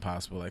it's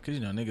impossible, like, because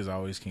niggas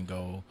always can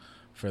go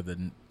for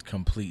the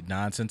complete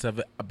nonsense of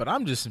it, but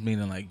I'm just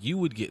meaning like you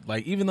would get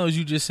like, even though as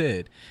you just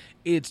said,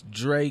 it's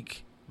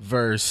Drake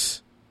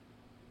versus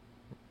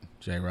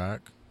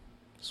J-Rock,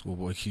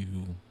 Schoolboy Q,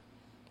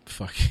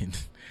 fucking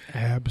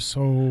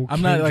Absol.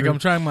 I'm not like, I'm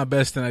trying my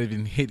best to not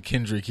even hit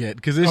Kendrick yet,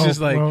 because it's just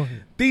like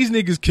these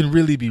niggas can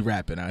really be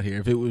rapping out here.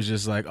 If it was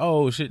just like,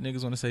 oh shit,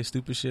 niggas want to say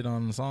stupid shit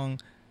on the song,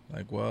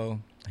 like,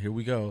 well, here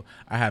we go.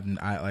 I have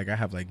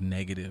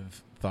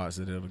negative thoughts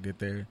that it'll get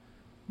there.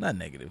 Not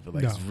negative, but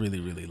like, it's really,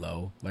 really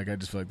low. Like, I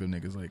just feel like them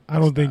niggas like. I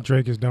don't think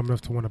Drake is dumb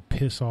enough to want to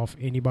piss off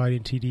anybody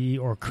in TDE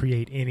or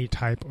create any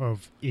type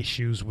of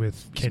issues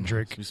with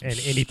Kendrick and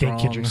anything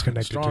Kendrick's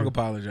connected to. Strong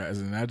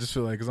apologizing. I just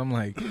feel like, because I'm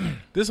like, I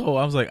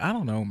was like, I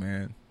don't know,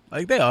 man.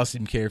 Like, they all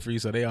seem carefree,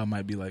 so they all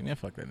might be like, man,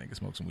 fuck that nigga,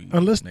 smoke some weed.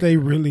 Unless they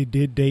really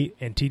did date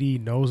and TDE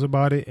knows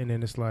about it, and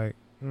then it's like,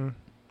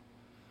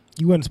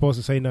 you wasn't supposed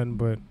to say nothing,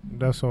 but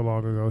that's so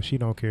long ago. She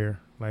don't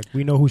care. Like,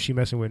 we know who she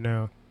messing with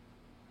now.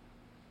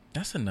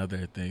 That's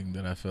another thing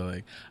that I feel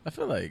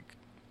like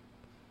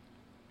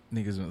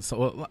niggas.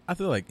 So I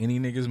feel like any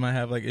niggas might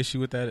have like issue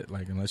with that,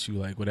 like, unless you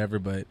like whatever.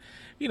 But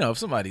if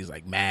somebody's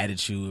like mad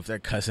at you, if they're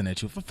cussing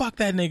at you, fuck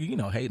that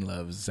nigga. Hate and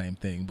love is the same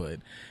thing. But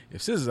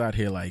if sis is out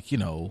here like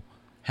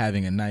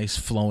having a nice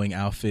flowing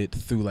outfit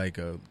through like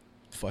a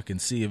fucking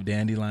sea of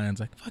dandelions,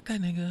 like, fuck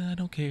that nigga, I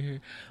don't care.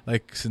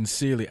 Like,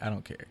 sincerely, I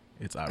don't care.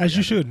 It's Aubrey. As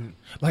you shouldn't.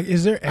 Like,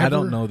 is there ever... I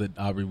don't know that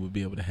Aubrey would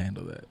be able to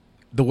handle that.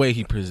 The way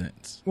he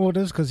presents. Well,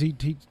 that's because he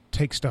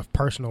takes stuff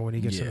personal when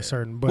he gets in a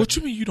certain... But what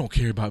you mean you don't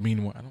care about me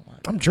anymore? I don't like.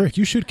 I'm Drake.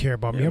 You should care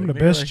about me. I'm the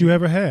best you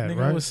ever had,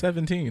 right? I was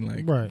 17.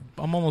 Like, right.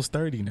 I'm almost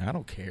 30 now. I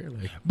don't care.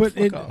 Like, but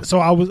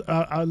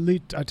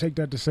I take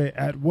that to say,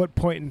 at what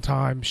point in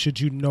time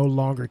should you no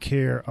longer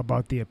care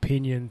about the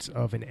opinions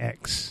of an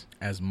ex?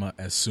 As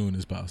soon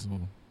as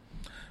possible.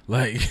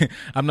 Like,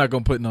 I'm not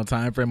gonna put no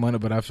time frame on it,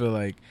 but I feel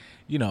like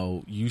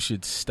you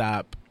should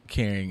stop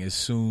caring as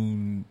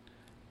soon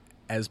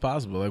as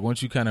possible. Like,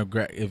 once you kind of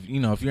if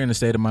you're in a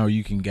state of mind where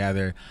you can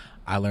gather,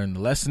 I learned the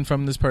lesson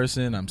from this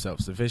person, I'm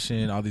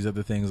self-sufficient, all these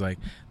other things, like,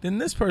 then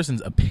this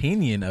person's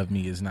opinion of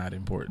me is not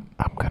important.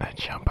 I'm gonna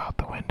jump out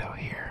the window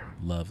here.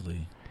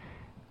 Lovely.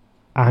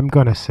 I'm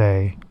gonna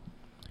say,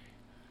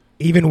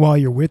 even while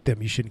you're with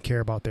them, you shouldn't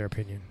care about their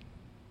opinion.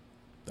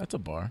 That's a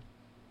bar.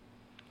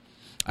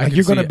 Like,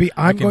 you're gonna be.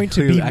 I'm going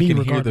to be me. I can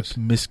regardless. hear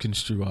the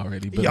misconstrue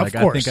already, but yeah, like,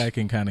 I think I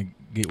can kind of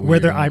get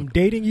whether I'm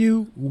dating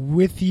you,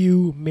 with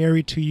you,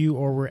 married to you,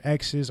 or we're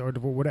exes or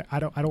whatever.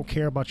 I don't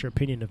care about your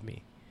opinion of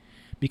me,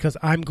 because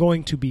I'm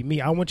going to be me.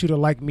 I want you to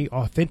like me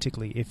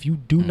authentically. If you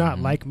do not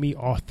like me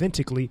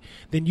authentically,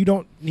 then you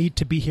don't need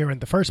to be here in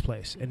the first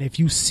place. And if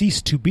you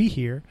cease to be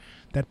here,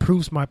 that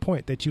proves my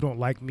point that you don't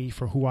like me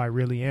for who I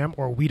really am,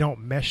 or we don't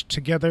mesh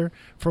together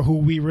for who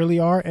we really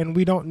are, and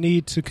we don't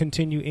need to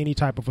continue any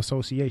type of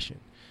association.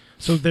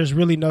 So there's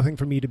really nothing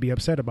for me to be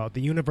upset about.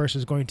 The universe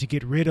is going to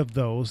get rid of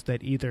those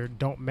that either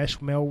don't mesh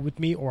well with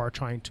me or are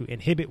trying to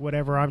inhibit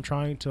whatever I'm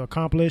trying to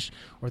accomplish,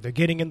 or they're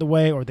getting in the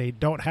way, or they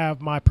don't have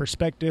my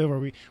perspective,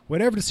 or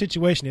whatever the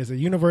situation is, the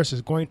universe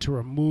is going to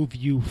remove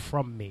you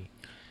from me.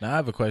 Now, I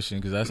have a question,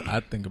 because I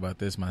think about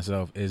this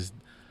myself, is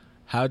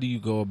how do you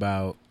go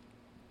about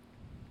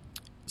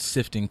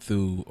sifting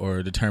through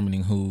or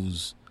determining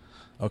who's,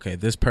 okay,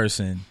 this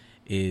person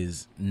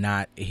is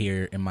not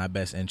here in my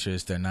best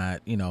interest, they're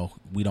not,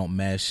 we don't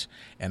mesh,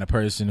 and a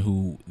person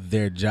who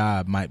their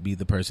job might be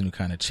the person who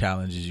kind of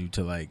challenges you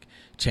to like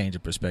change a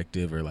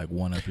perspective or like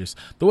one up your,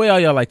 the way all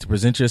y'all like to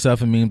present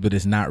yourself in memes, but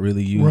it's not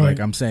really you. Right. Like,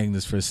 I'm saying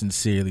this for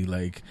sincerely,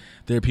 like,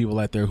 there are people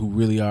out there who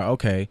really are,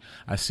 okay,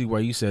 I see why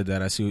you said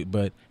that, I see,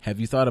 but have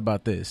you thought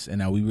about this? And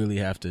now we really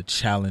have to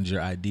challenge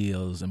your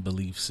ideals and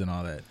beliefs and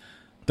all that.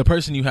 The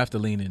person you have to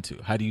lean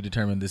into. How do you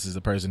determine this is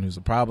a person who's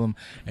a problem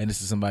and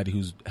this is somebody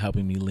who's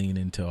helping me lean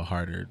into a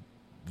harder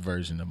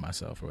version of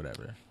myself or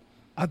whatever?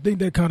 I think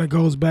that kind of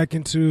goes back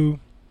into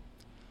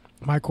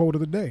my quote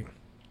of the day.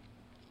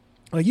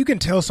 Like, you can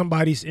tell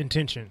somebody's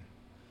intention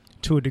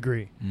to a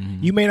degree.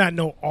 Mm-hmm. You may not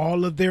know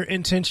all of their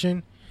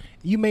intention.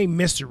 You may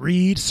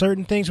misread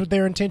certain things with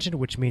their intention,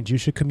 which means you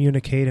should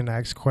communicate and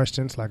ask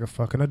questions like a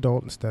fucking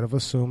adult instead of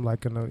assume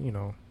like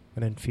an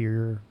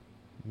inferior,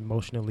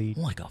 emotionally,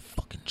 like a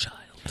fucking child.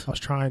 I was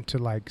trying to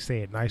like say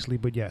it nicely,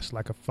 but yes,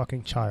 like a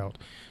fucking child.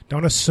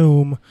 Don't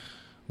assume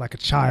like a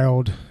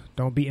child.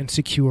 Don't be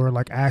insecure.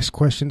 Like, ask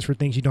questions for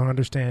things you don't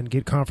understand.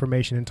 Get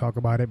confirmation and talk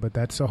about it. But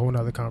that's a whole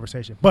nother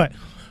conversation. But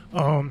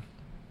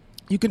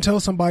you can tell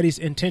somebody's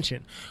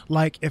intention.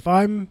 Like, if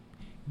I'm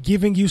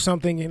giving you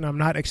something and I'm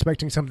not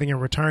expecting something in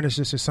return, it's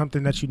just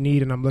something that you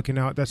need and I'm looking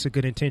out, that's a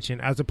good intention.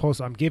 As opposed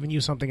to I'm giving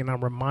you something and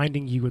I'm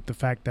reminding you with the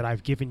fact that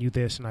I've given you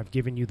this and I've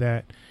given you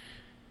that.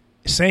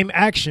 Same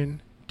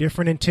action,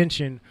 different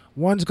intention.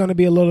 One's going to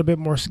be a little bit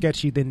more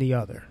sketchy than the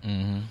other.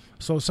 Mm-hmm.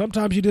 So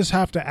sometimes you just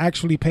have to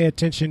actually pay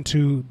attention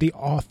to the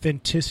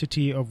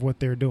authenticity of what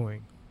they're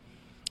doing.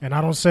 And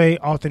I don't say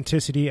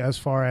authenticity as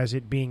far as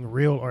it being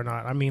real or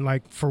not. I mean,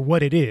 like, for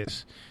what it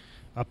is.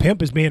 A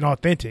pimp is being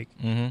authentic.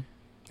 Mm-hmm.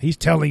 He's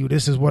telling you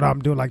this is what I'm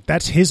doing. Like,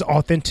 that's his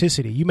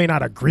authenticity. You may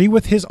not agree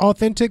with his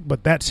authentic,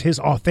 but that's his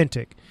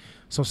authentic.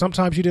 So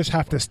sometimes you just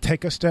have to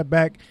take a step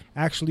back,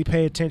 actually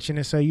pay attention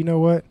and say, you know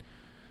what?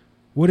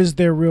 What is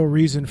their real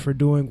reason for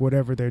doing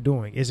whatever they're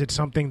doing? Is it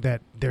something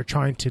that they're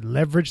trying to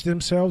leverage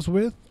themselves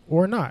with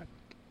or not?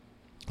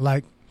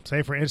 Like,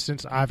 say, for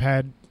instance, I've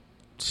had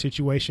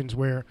situations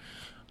where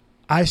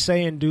I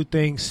say and do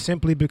things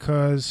simply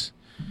because,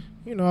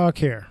 you know, I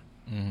care.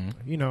 Mm-hmm.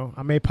 You know,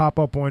 I may pop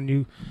up on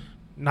you,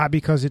 not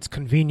because it's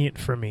convenient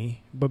for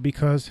me, but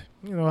because,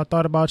 you know, I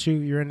thought about you.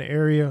 You're in the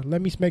area.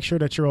 Let me make sure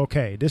that you're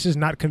okay. This is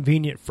not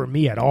convenient for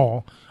me at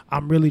all.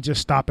 I'm really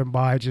just stopping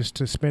by just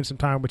to spend some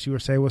time with you or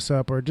say what's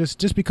up or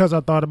just because I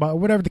thought about it,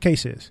 whatever the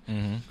case is.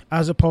 Mm-hmm.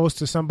 As opposed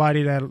to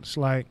somebody that's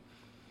like,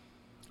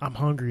 I'm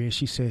hungry and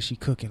she says she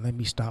cooking. Let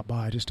me stop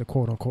by just to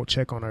quote unquote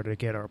check on her to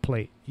get her a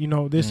plate. You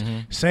know, this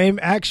same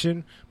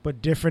action,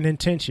 but different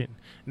intention.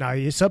 Now,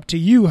 it's up to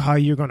you how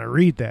you're going to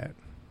read that.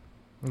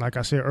 Like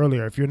I said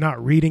earlier, if you're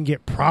not reading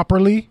it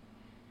properly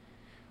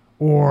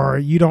or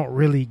you don't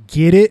really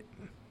get it,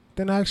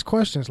 then ask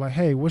questions like,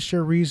 hey, what's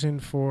your reason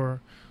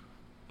for...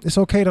 It's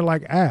okay to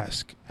like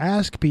ask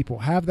people,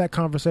 have that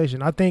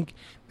conversation. I think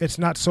it's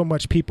not so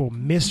much people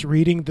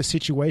misreading the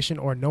situation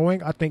or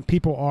knowing. I think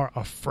people are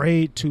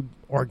afraid to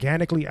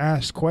organically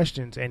ask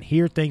questions and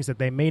hear things that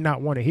they may not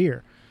want to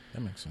hear.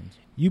 That makes sense.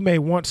 You may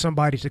want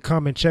somebody to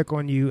come and check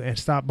on you and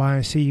stop by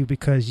and see you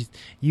because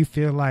you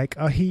feel like,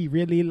 oh, he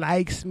really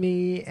likes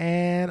me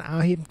and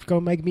he's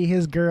going to make me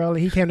his girl.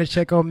 And he came to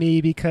check on me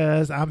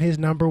because I'm his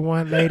number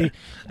one lady.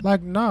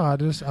 Like, nah,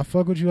 I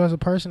fuck with you as a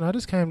person. I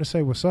just came to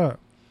say what's up.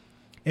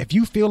 If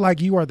you feel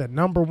like you are the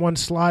number one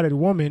slotted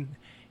woman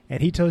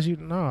and he tells you,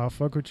 no, I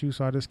fuck with you,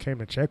 so I just came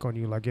to check on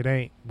you, like it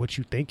ain't what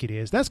you think it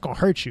is, that's going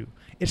to hurt you.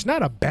 It's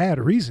not a bad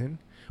reason,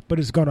 but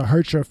it's going to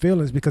hurt your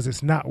feelings because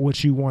it's not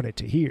what you wanted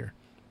to hear.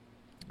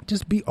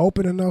 Just be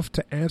open enough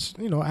to answer,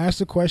 ask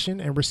the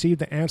question and receive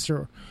the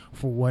answer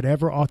for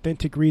whatever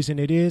authentic reason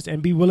it is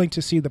and be willing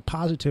to see the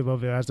positive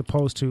of it as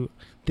opposed to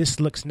this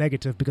looks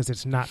negative because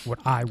it's not what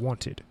I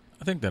wanted.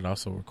 I think that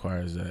also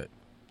requires that.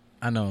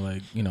 I know,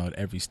 at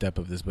every step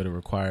of this, but it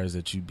requires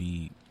that you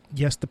be...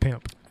 Yes, the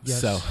pimp.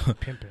 Yes,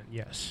 pimping,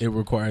 yes. It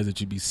requires that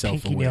you be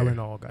self-aware. Pinky nail and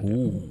all, goddamn.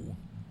 Ooh.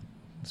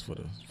 That's for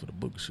the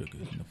book sugar.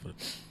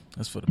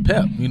 That's for the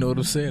pep. You know what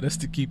I'm saying? That's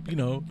to keep,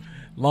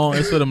 long.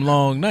 That's for them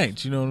long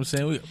nights. You know what I'm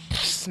saying?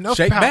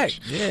 Shake back.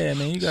 Yeah,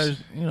 man. You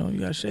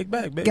gotta shake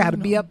back, baby. Gotta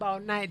be up all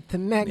night to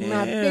make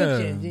my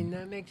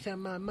bitches, make some of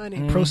my money.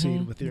 Mm-hmm.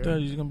 Proceed with your... You thought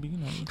you was gonna be,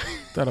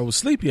 thought I was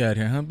sleepy out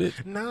here, huh,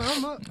 bitch? No,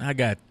 I'm up. I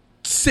got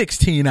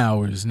 16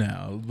 hours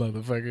now,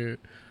 motherfucker.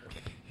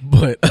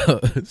 But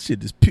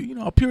shit is pure. You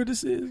know how pure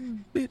this is,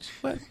 bitch.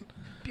 What?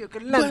 Pure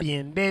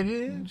Colombian,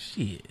 baby.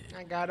 Shit.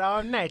 I got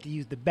all night to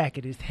use the back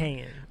of this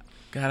hand.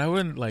 God, I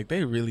wouldn't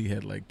they really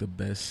had the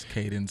best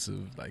cadence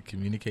of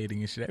communicating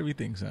and shit.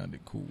 Everything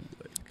sounded cool.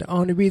 The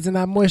only reason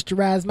I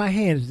moisturize my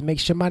hands is to make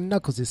sure my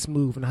knuckles is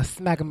smooth and I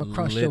smack them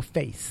across your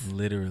face.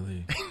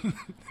 Literally.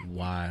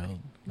 Wild.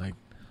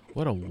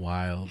 What a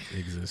wild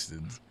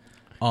existence.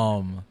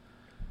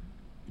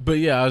 But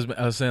yeah,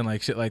 I was saying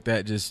shit like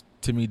that just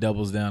to me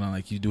doubles down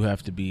on you do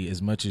have to be,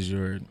 as much as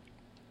you're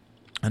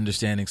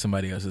understanding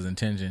somebody else's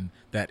intention,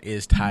 that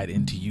is tied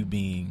into you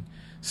being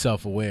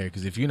self-aware.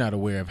 Because if you're not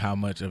aware of how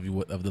much of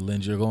the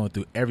lens you're going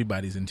through,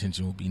 everybody's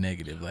intention will be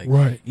negative.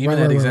 Even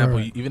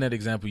that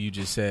example you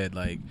just said,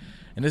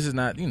 and this is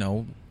not,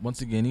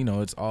 once again,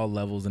 it's all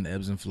levels and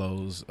ebbs and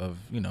flows of,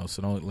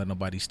 so don't let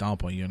nobody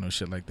stomp on you or no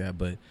shit like that.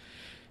 But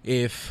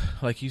if,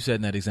 like you said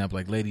in that example,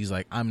 ladies,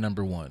 I'm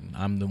number one.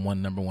 I'm the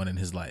number one in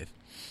his life.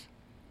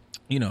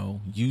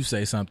 You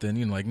say something,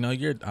 no,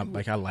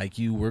 I like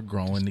you. We're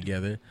growing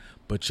together,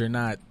 but you're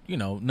not,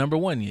 number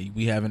one yet.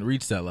 We haven't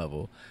reached that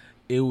level.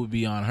 It would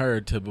be on her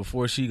to,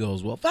 before she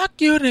goes, well, fuck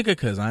you, nigga,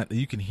 because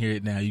you can hear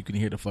it now. You can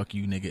hear the fuck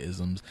you, nigga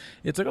isms.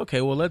 It's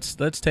okay, well, let's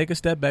take a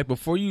step back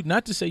before you,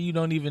 not to say you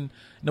don't even,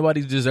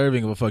 nobody's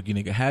deserving of a fuck you,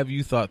 nigga. Have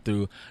you thought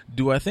through,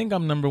 do I think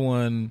I'm number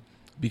one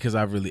because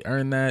I've really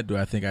earned that? Do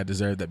I think I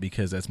deserve that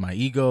because that's my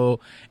ego?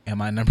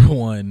 Am I number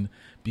one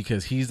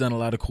because he's done a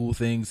lot of cool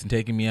things and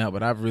taking me out,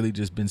 but I've really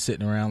just been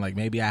sitting around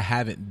maybe I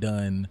haven't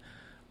done,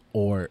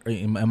 or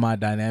in my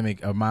dynamic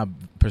or my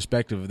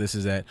perspective of this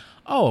is that,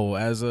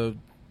 as a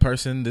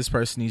this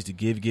person needs to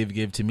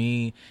give to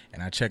me,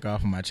 and I check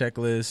off on my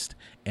checklist,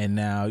 and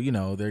now, you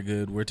know, they're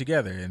good, we're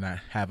together. And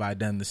I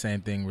done the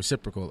same thing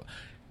reciprocal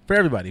for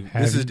everybody?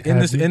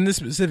 In this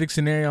specific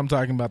scenario, I'm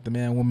talking about the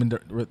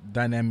man-woman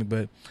dynamic,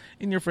 but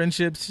in your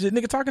friendships, just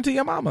nigga talking to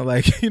your mama,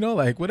 like, you know,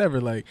 like whatever,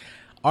 like,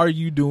 are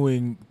you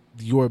doing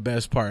your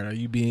best part? Are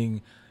you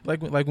being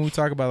like when we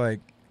talk about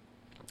like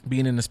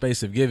being in the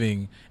space of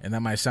giving, and that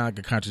might sound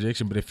like a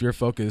contradiction, but if you're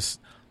focused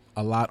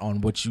a lot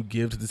on what you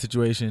give to the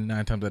situation,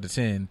 9 times out of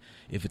 10,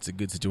 if it's a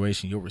good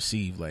situation, you'll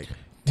receive like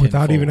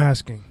without tenfold. even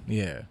asking.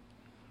 Yeah.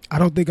 I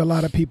don't think a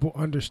lot of people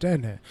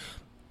understand that.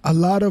 A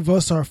lot of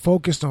us are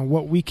focused on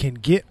what we can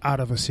get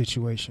out of a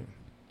situation.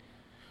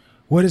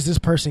 What is this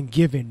person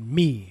giving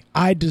me?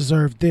 I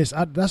deserve this.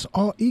 That's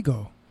all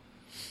ego.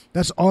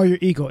 That's all your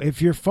ego.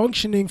 If you're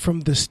functioning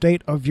from the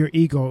state of your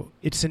ego,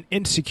 it's an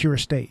insecure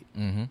state.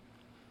 Mm-hmm.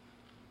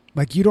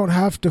 Like, you don't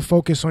have to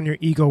focus on your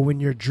ego when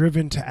you're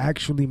driven to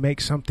actually make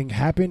something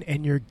happen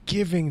and you're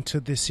giving to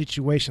this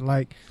situation.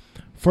 Like,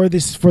 for the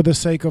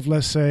sake of,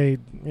 let's say,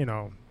 you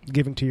know,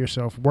 giving to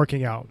yourself,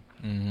 working out.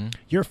 Mm-hmm.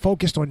 You're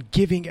focused on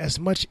giving as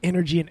much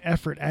energy and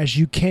effort as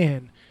you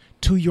can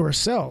to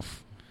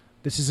yourself.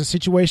 This is a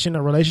situation,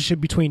 a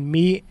relationship between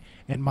me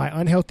and my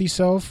unhealthy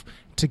self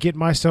to get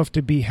myself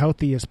to be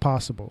healthy as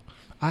possible.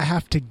 I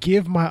have to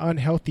give my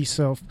unhealthy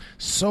self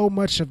so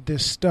much of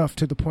this stuff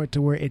to the point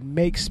to where it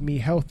makes me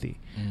healthy.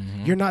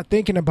 Mm-hmm. You're not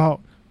thinking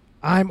about,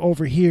 I'm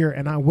over here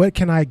and what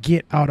can I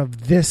get out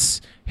of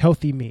this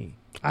healthy me?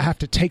 I have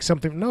to take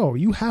something. No,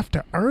 you have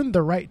to earn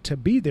the right to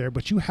be there,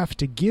 but you have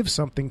to give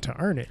something to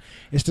earn it.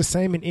 It's the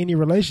same in any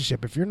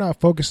relationship. If you're not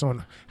focused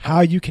on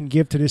how you can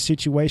give to this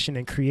situation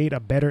and create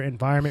a better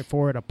environment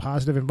for it, a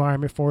positive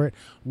environment for it,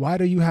 why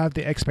do you have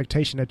the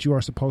expectation that you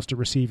are supposed to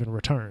receive in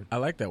return? I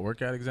like that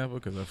workout example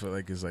because I feel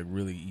like it's like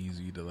really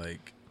easy to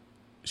like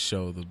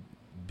show the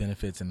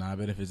benefits and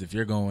non-benefits. If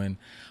you're going,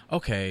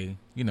 okay,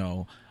 you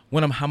know,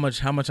 how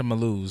much I'm gonna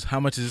lose, how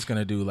much is this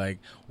gonna do, like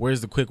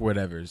where's the quick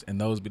whatevers, and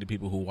those be the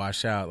people who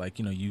wash out, like,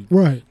 you know,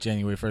 right.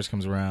 January 1st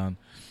comes around,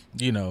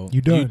 you know,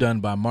 you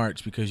done by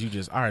March because you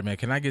just, all right, man,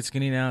 can I get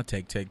skinny now?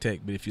 Take.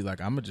 But if you like,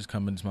 I'm gonna just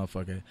come in this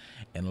motherfucker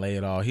and lay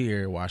it all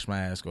here, wash my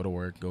ass, go to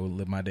work, go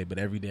live my day. But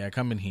every day I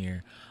come in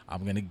here,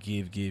 I'm gonna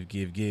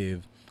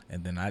give.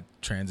 And then I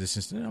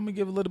transition to, I'm going to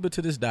give a little bit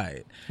to this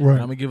diet. Right.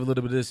 And I'm going to give a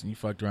little bit of this. And you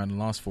fucked around and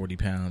lost 40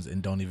 pounds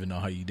and don't even know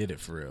how you did it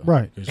for real.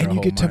 Right. And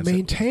you get to mindset,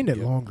 maintain it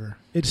longer.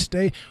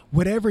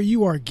 Whatever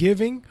you are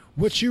giving,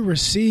 what you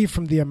receive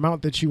from the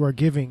amount that you are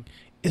giving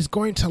is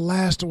going to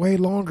last way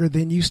longer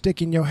than you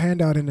sticking your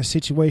hand out in a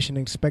situation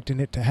and expecting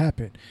it to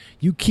happen.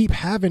 You keep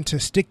having to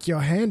stick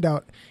your hand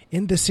out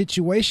in the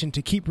situation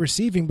to keep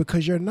receiving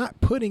because you're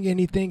not putting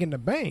anything in the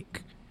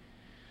bank.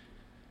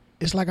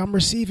 It's like I'm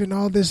receiving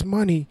all this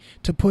money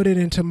to put it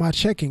into my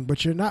checking,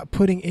 but you're not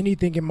putting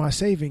anything in my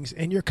savings,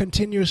 and you're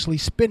continuously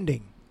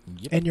spending.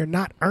 Yep. And you're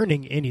not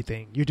earning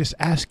anything. You're just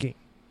asking.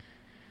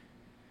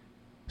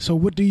 So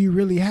what do you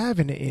really have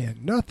in the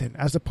end? Nothing.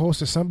 As opposed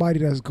to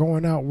somebody that's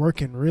going out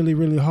working really,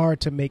 really hard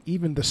to make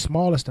even the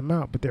smallest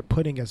amount, but they're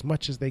putting as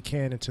much as they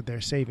can into their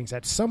savings.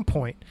 At some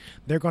point,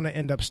 they're going to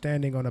end up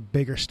standing on a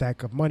bigger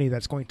stack of money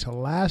that's going to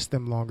last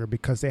them longer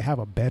because they have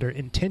a better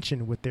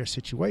intention with their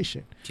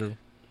situation. True.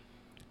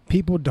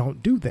 People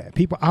don't do that.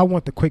 I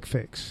want the quick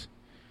fix.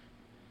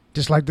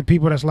 Just like the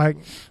people that's like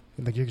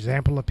the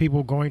example of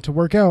people going to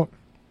work out.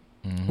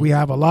 Mm-hmm. We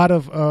have a lot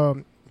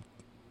of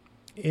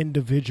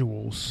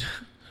individuals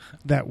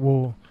that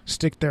will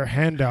stick their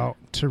hand out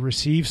to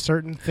receive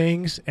certain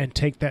things and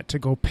take that to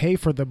go pay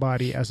for the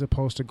body as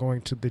opposed to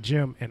going to the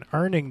gym and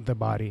earning the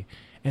body.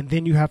 And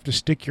then you have to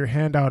stick your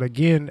hand out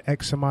again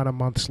X amount of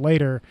months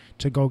later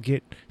to go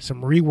get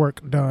some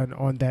rework done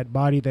on that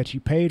body that you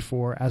paid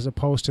for, as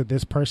opposed to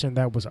this person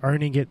that was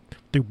earning it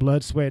through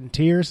blood, sweat, and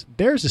tears.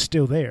 Theirs is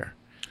still there.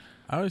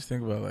 I always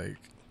think about like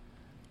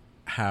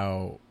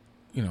how,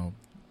 you know,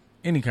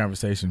 any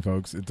conversation,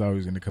 folks, it's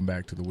always going to come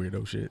back to the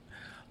weirdo shit.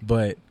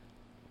 But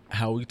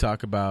how we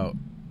talk about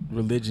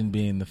religion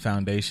being the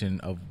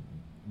foundation of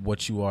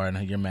what you are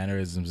and your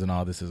mannerisms and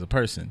all this as a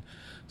person.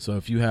 So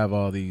if you have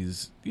all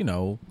these, you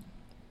know,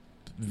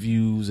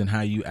 views and how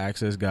you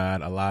access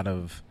God, a lot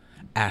of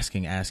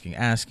asking,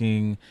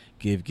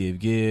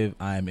 give.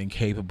 I'm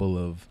incapable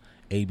of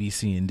A, B,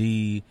 C, and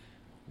D.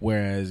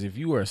 Whereas if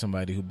you are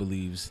somebody who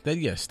believes that,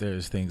 yes,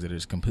 there's things that are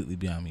completely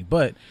beyond me.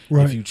 But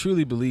right. If you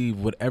truly believe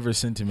whatever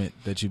sentiment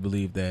that you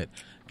believe that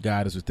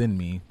God is within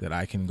me, that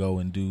I can go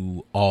and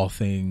do all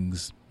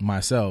things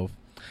myself,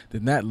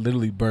 then that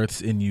literally births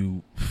in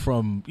you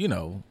from, you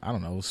know, I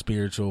don't know,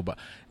 spiritual, but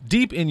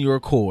deep in your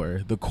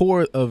core, the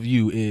core of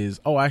you is,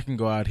 oh, I can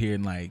go out here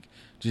and like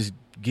just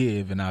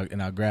give and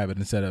I'll grab it,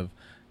 instead of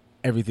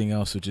everything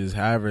else, which is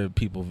however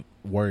people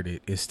word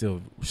it, is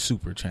still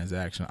super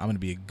transactional. I'm going to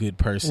be a good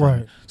person,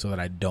 right, so that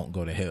I don't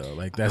go to hell.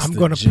 Like I'm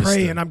going to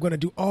pray and I'm going to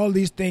do all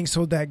these things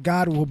so that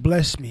God will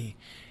bless me.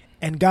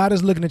 And God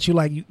is looking at you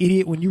like, you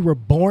idiot, when you were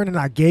born and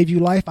I gave you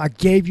life, I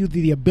gave you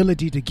the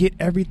ability to get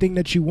everything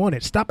that you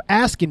wanted. Stop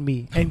asking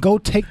me and go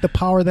take the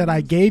power that I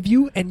gave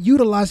you and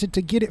utilize it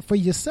to get it for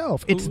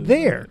yourself. It's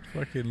there.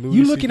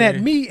 You looking at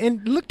me,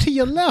 and look to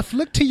your left,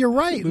 look to your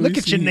right, look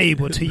at your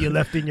neighbor to your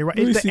left and your right.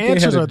 The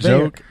answers are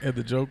there. And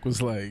the joke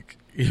was like,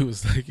 he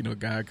was like,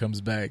 God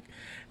comes back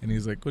and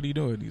he's like, what are you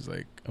doing? He's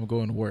like, I'm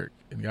going to work.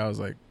 And the guy was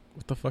like,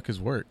 what the fuck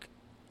is work?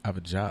 I have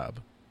a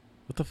job.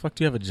 What the fuck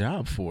do you have a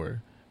job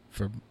for?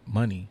 For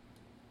money.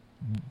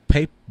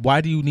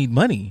 Why do you need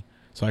money?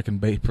 So I can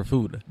pay for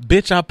food.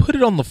 Bitch, I put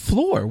it on the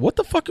floor. What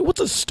the fuck?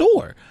 What's a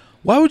store?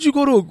 Why would you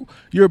go to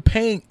you're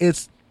paying?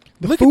 It's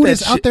the food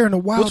is out there in the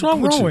wild. What's wrong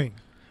growing. with you?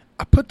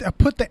 I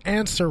put the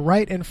answer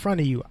right in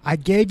front of you. I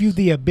gave you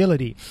the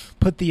ability.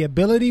 Put the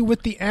ability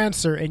with the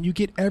answer, and you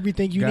get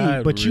everything you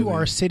need. But you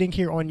are sitting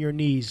here on your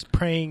knees,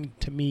 praying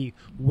to me,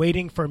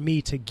 waiting for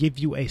me to give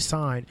you a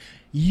sign.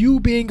 You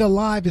being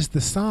alive is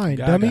the sign,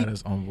 God dummy. got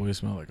his own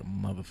voicemail like a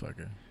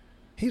motherfucker.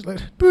 He's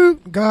like,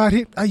 boop, God,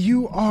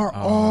 you are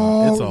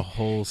all. It's a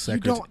whole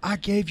secretary. I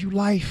gave you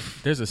life.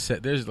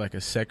 There's like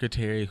a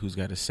secretary who's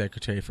got a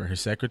secretary for her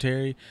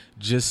secretary,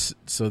 just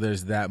so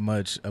there's that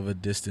much of a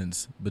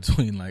distance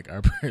between like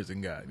our prayers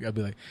and God. I'd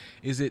be like,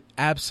 is it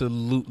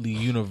absolutely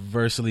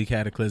universally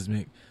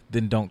cataclysmic?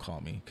 Then don't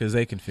call me, because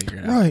they can figure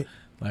it out. Right.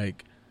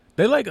 Like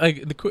they like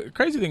the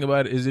crazy thing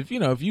about it is if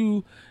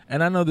you,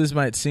 and I know this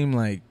might seem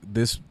like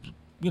this,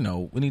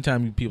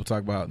 anytime people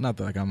talk about, not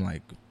that like I'm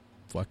like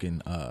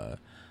fucking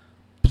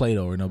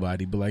Plato or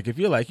nobody, but like if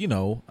you're like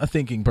a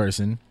thinking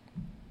person,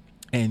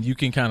 and you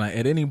can kind of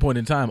at any point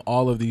in time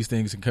all of these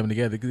things can come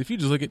together, because if you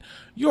just look at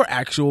your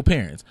actual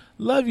parents,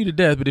 love you to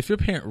death, but if your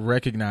parent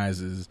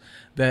recognizes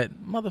that,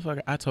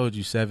 motherfucker, I told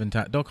you 7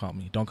 times, don't call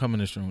me, don't come in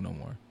this room no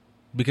more,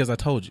 because I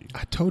told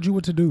you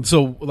what to do.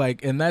 So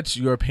like, and that's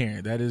your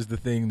parent. That is the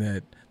thing,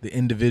 that the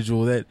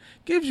individual that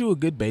gives you a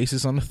good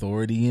basis on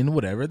authority and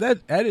whatever,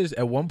 that is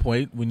at one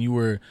point when you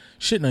were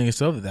shitting on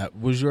yourself, that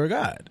was your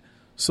God.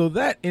 So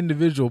that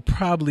individual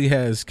probably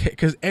has,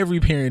 because every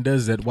parent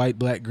does that, white,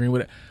 black, green,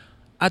 whatever.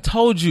 I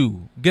told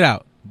you, get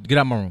out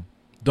my room.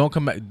 Don't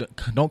come back.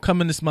 Don't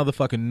come in this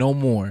motherfucker no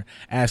more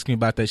asking me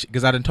about that shit,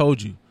 because I done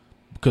told you.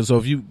 Because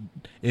so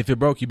if it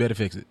broke, you better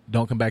fix it.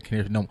 Don't come back in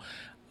here no more.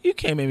 You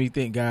can't make me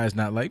think God's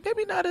not like,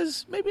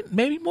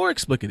 maybe more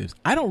explicatives.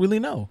 I don't really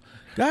know.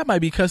 God might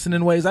be cussing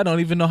in ways I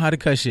don't even know how to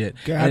cuss yet.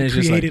 God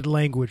created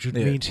language, which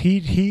means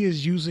he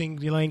is using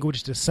the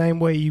language the same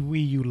way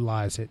we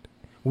utilize it.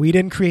 We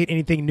didn't create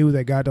anything new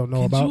that God don't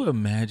know about. Could you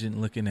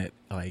imagine looking at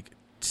like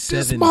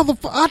 7? This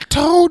motherfucker! I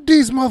told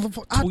these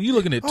motherfuckers. You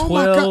looking at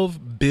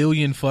 12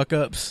 billion fuck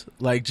ups,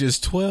 like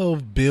just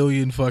 12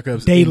 billion fuck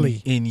ups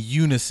daily in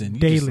unison.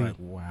 Daily, just like,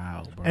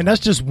 wow, bro. And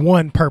that's just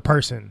one per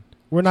person.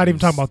 We're not even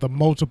talking about the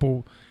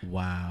multiple.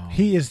 Wow.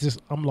 He is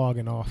just. I'm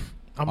logging off.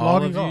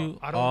 All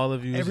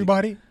of you.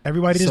 Everybody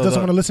just doesn't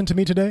want to listen to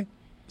me today.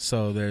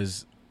 So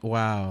there's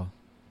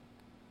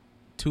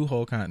 2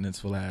 whole continents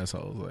full of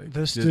assholes. Like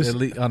this, at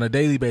least on a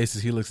daily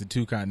basis, he looks at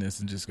 2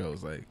 continents and just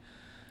goes like,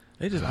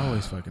 they just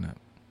always fucking up.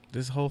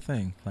 This whole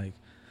thing, like,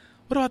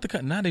 what about the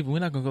country? We're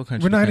not gonna go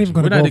country. We're not even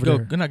gonna go over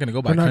there. We're not gonna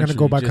go by country. We're not gonna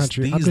go by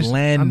country.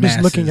 I'm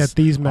just looking at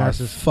these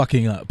masses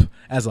fucking up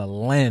as a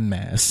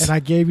landmass. And I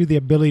gave you the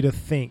ability to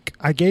think.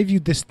 I gave you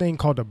this thing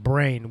called a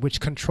brain, which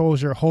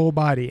controls your whole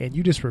body, and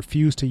you just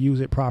refuse to use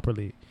it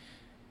properly.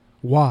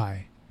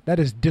 Why? That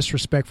is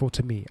disrespectful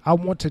to me. I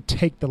want to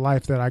take the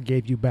life that I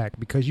gave you back,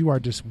 because you are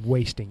just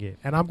wasting it.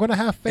 And I'm going to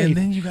have faith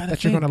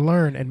that you're going to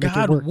learn and make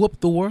it work. God whooped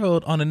the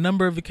world on a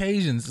number of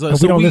occasions. So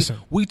we don't listen.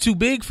 We too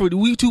big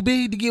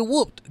to get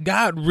whooped.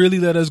 God really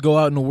let us go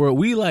out in the world.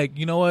 We like,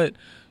 you know what?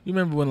 You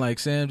remember when like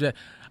Sam Jack,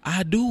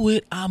 I do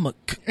it, I'm a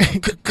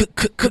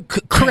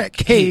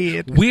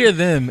crackhead. We're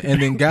them, and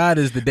then God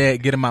is the dad.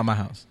 Get him out of my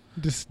house.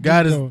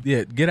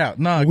 Get out.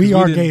 No, we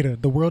are Gator.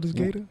 The world is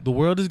Gator. The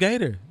world is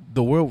Gator.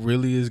 The world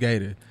really is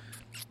Gator.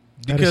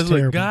 Because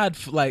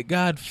like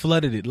God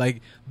flooded it.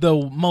 Like the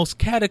most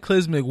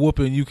cataclysmic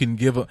whooping you can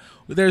give.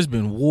 There's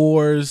been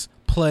wars,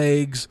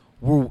 plagues.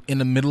 We're in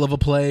the middle of a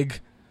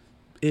plague,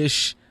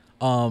 ish.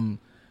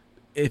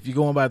 If you're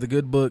going by the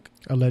good book,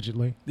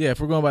 allegedly, if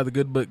we're going by the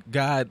good book,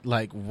 God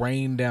like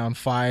rained down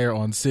fire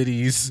on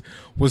cities.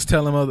 Was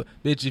telling other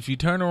bitch, if you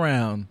turn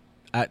around,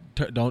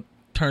 don't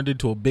turn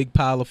into a big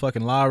pile of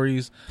fucking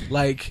lorries.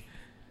 Like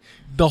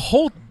the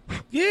whole.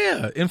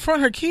 Yeah, in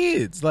front of her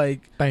kids,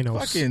 like Thanos.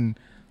 Fucking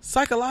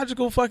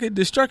psychological fucking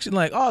destruction,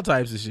 like all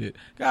types of shit.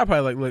 God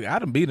probably like, look, I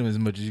done beat them as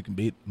much as you can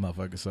beat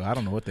motherfuckers, so I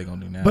don't know what they're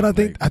gonna do now. But I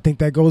think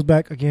that goes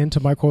back again to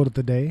my quote of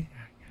the day.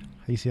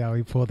 You see how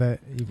he pulled that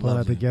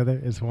together?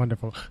 It's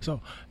wonderful. So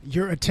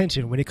your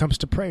attention when it comes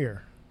to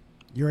prayer,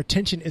 your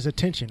attention is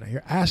attention.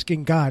 You're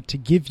asking God to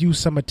give you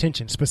some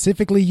attention,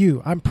 specifically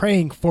you. I'm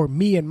praying for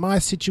me and my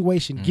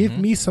situation. Mm-hmm. Give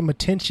me some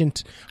attention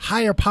to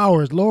higher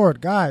powers,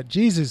 Lord, God,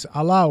 Jesus,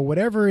 Allah,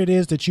 whatever it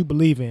is that you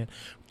believe in.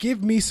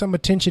 Give me some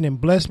attention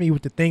and bless me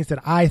with the things that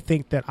I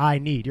think that I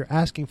need. You're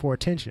asking for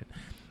attention,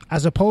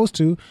 as opposed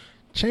to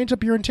change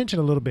up your intention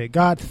a little bit.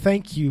 God,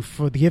 thank you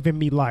for giving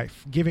me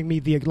life, giving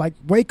me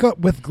wake up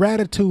with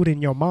gratitude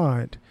in your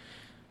mind.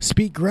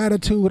 Speak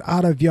gratitude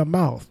out of your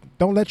mouth.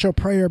 Don't let your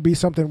prayer be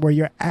something where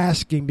you're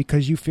asking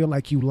because you feel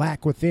like you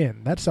lack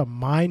within. That's a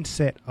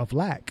mindset of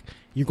lack.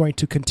 You're going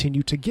to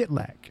continue to get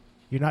lack.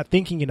 You're not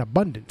thinking in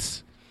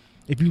abundance.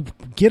 If you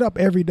get up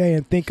every day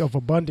and think of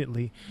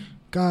abundantly,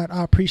 God,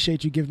 I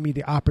appreciate you giving me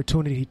the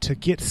opportunity to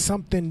get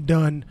something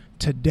done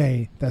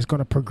today that's going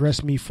to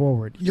progress me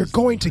forward. You're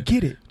going to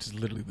get it. Which is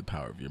literally the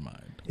power of your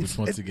mind. Which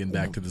once again,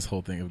 back to this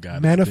whole thing of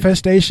God.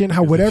 Manifestation,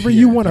 whatever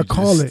you want to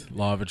call it.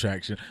 Law of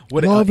attraction.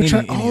 Law of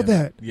attraction, all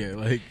that. Yeah,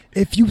 like.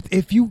 If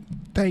you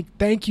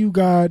thank you,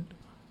 God,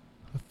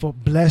 for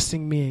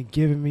blessing me and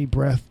giving me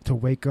breath to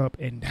wake up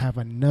and have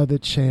another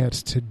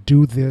chance to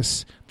do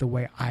this the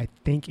way I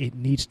think it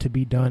needs to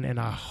be done. And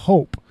I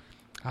hope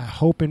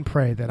and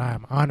pray that I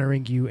am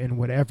honoring you in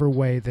whatever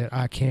way that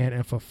I can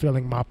and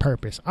fulfilling my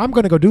purpose. I'm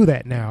going to go do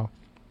that now.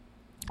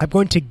 I'm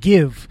going to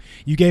give.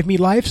 You gave me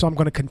life, so I'm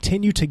going to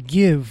continue to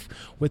give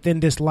within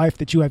this life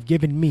that you have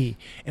given me.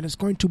 And it's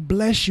going to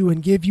bless you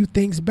and give you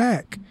things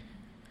back.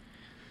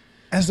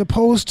 As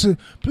opposed to,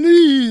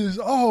 please,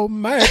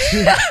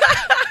 Almighty,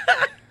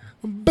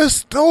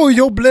 bestow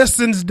your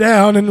blessings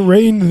down and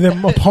rain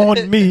them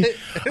upon me.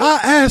 I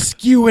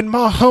ask you in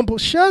my humble...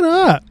 Shut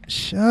up.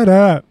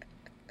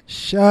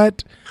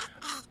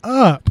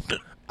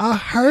 I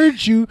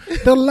heard you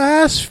the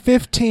last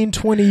 15,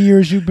 20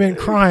 years you've been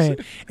crying,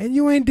 and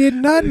you ain't did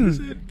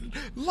nothing.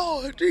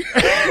 Lord.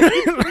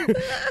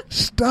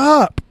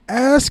 Stop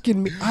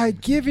asking me.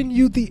 I've given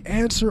you the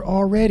answer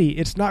already.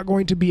 It's not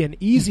going to be an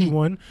easy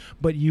one,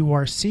 but you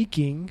are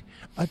seeking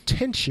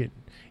attention.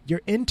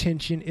 Your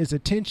intention is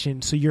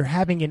attention, so you're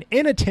having an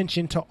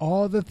inattention to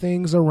all the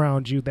things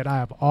around you that I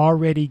have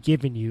already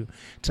given you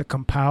to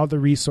compile the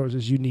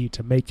resources you need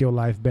to make your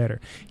life better.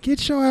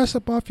 Get your ass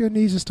up off your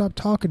knees and stop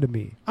talking to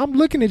me. I'm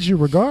looking at you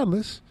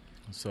regardless.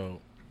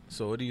 So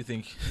what do you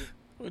think?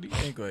 What do you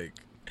think? Like,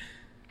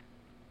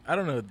 I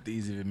don't know if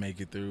these even make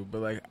it through, but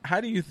like,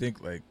 how do you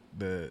think like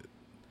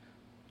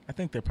I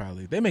think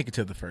they make it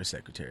to the first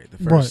secretary,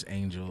 the first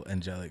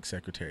angelic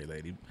secretary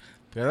lady.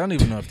 Because I don't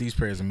even know if these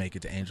prayers will make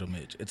it to Angel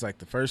Mitch. It's like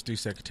the first 3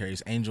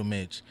 secretaries, Angel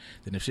Mitch,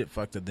 then if shit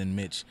fucked up, then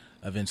Mitch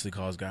eventually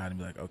calls God and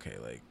be like, okay,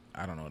 like,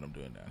 I don't know what I'm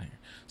doing down here.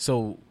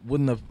 So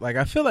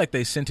I feel like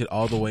they sent it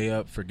all the way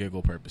up for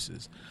giggle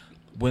purposes.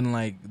 When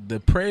like the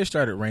prayers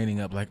started raining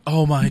up, like,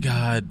 oh my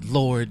God,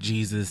 Lord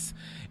Jesus,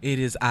 it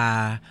is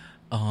I,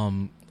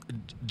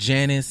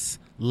 Janice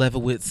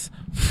Leibowitz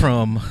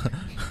from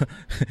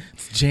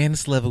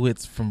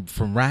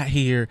from right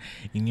here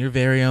in your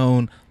very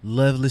own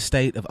lovely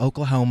state of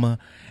Oklahoma,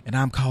 and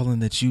I'm calling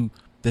that you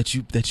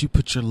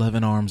put your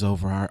loving arms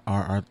over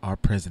our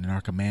president, our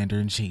commander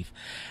in chief,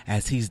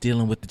 as he's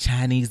dealing with the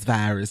Chinese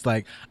virus.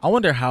 Like, I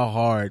wonder how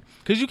hard,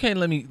 because you can't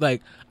let me,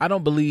 like, I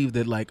don't believe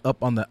that, like,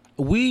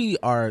 we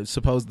are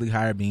supposedly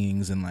higher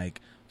beings and like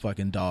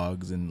fucking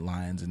dogs and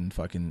lions and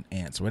fucking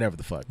ants or whatever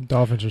the fuck.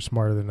 Dolphins are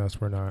smarter than us.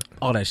 We're not.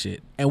 All that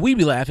shit. And we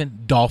be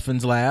laughing.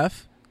 Dolphins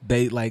laugh.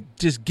 They like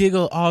just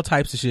giggle, all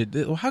types of shit.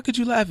 How could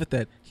you laugh at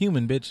that?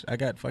 Human, bitch. I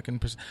got fucking...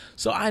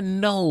 So I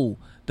know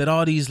that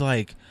all these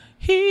like,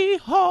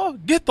 hee-haw,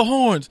 get the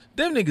horns.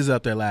 Them niggas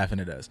up there laughing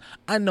at us.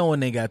 I know when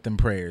they got them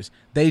prayers,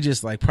 they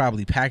just like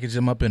probably packaged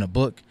them up in a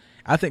book.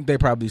 I think they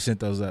probably sent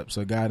those up.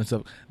 So God and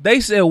stuff. They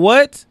said,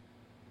 what?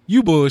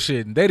 You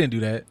bullshitting. They didn't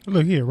do that.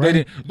 Look here,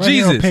 right?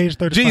 Jesus, here on page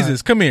 35.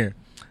 Jesus, come here.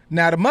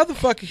 Now the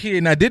motherfucker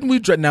here. Now didn't we?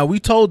 Now we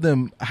told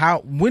them how.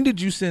 When did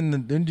you send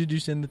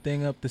the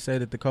thing up to say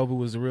that the COVID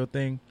was the real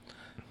thing?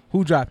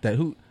 Who dropped that?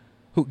 Who?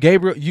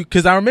 Gabriel? You?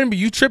 Because I remember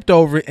you tripped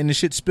over it and the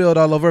shit spilled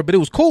all over. But it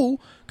was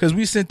cool because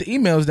we sent the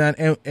emails down.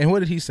 And what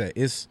did he say?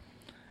 It's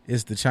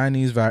the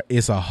Chinese virus.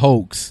 It's a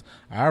hoax.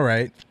 All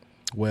right.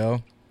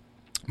 Well,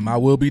 my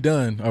will be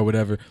done or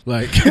whatever.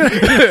 Like,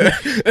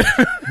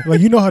 like,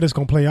 you know how this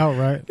gonna play out,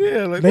 right?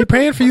 Yeah, like, they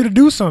paying for you to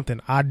do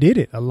something. I did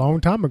it a long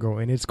time ago,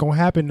 and it's gonna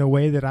happen the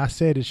way that I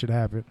said it should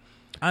happen.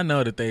 I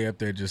know that they up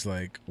there just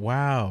like,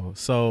 wow.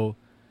 So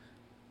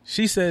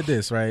she said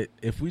this, right?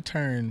 If we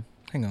turn,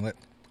 hang on,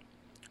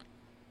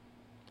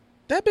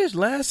 that bitch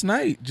last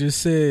night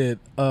just said,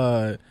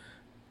 death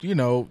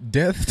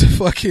to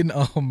fucking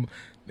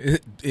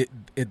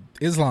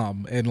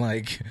Islam, and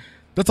like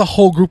that's a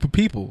whole group of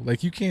people.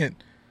 Like, you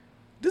can't.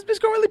 This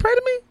bitch gonna really pray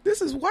to me?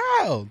 This is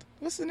wild.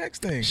 What's the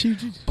next thing?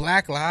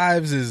 Black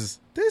Lives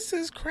this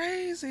is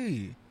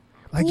crazy.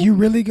 Like, you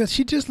really good.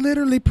 She just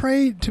literally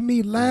prayed to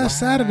me last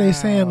Saturday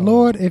saying,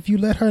 Lord, if you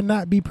let her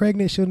not be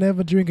pregnant, she'll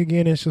never drink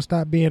again and she'll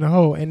stop being a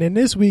hoe. And then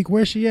this week,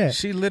 where's she at?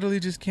 She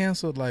literally just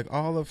canceled like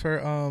all of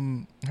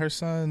her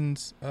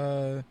son's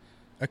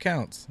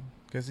accounts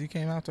because he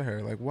came out to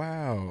her. Like,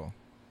 wow.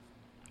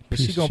 But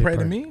she gonna pray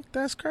to me?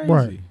 That's crazy.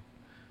 Right.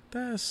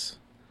 That's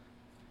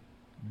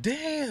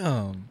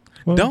damn.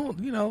 Well,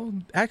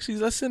 actually,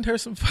 let's send her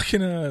some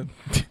fucking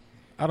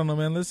I don't know,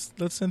 man. Let's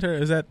send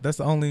her. That's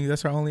her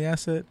only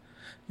asset?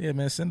 Yeah,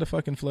 man. Send a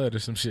fucking flood or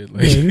some shit.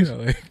 Like,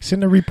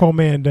 send the repo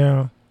man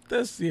down.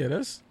 That's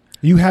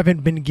You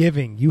haven't been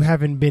giving. You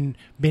haven't been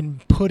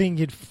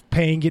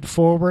paying it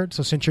forward.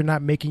 So since you're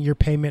not making your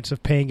payments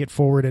of paying it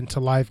forward into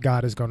life,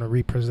 God is going to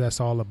repossess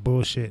all the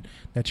bullshit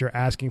that you're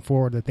asking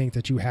for, the things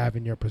that you have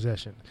in your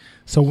possession.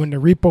 So when the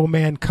repo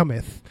man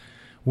cometh,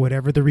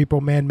 whatever the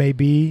repo man may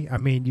be, I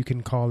mean, you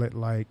can call it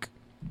like,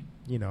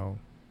 you know,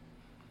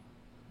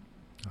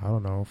 I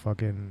don't know,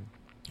 fucking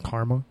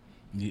karma.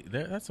 Yeah,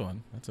 that's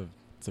one. That's a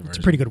It's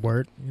a pretty good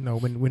word. You know,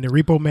 when the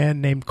repo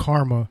man named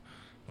Karma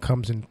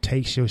comes and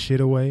takes your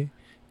shit away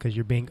because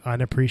you're being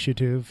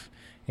unappreciative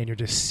and you're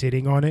just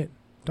sitting on it,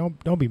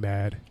 don't be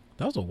mad.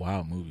 That was a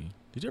wild movie.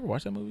 Did you ever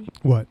watch that movie?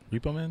 What?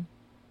 Repo Man?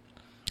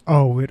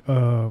 Oh, with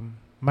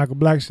Michael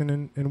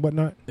Blackson and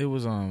whatnot. It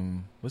was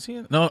was he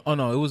in? No,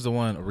 it was the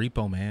one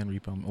Repo Man,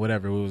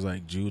 whatever. It was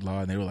like Jude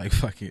Law, and they were like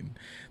fucking,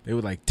 they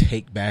would like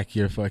take back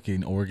your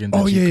fucking organ.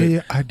 Oh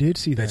yeah, I did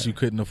see that. That you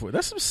couldn't afford.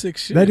 That's some sick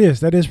shit.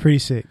 That is pretty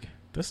sick.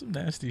 That's some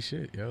nasty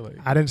shit, yo. Like,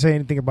 I didn't say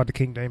anything about the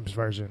King James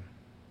version.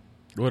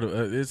 What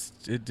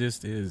it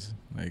just is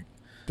like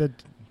that.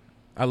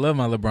 I love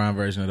my LeBron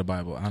version of the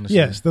Bible. Honestly,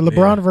 yes, the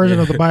LeBron version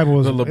of the Bible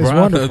is the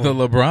wonderful. The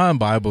LeBron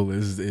Bible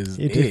is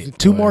it.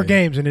 Two more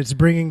games and it's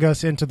bringing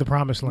us into the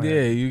promised land.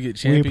 Yeah, you get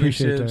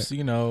championships.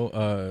 You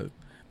know,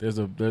 there's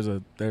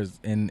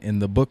in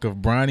the book of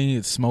Bronny,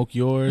 it's smoke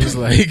yours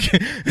like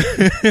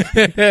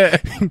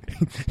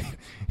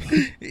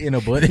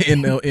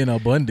in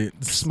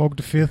abundance. Smoke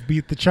the fifth,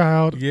 beat the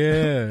child.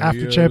 Yeah,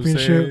 after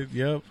championship.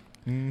 Yep.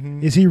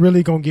 Mm-hmm. Is he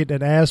really gonna get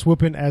that ass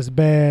whooping as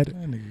bad?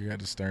 That nigga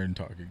got a stern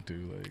talking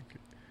to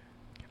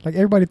like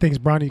everybody thinks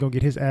Bronny's gonna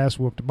get his ass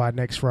whooped by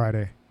next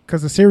Friday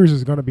because the series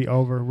is gonna be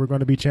over. We're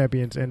gonna be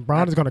champions, and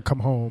Bronny's gonna come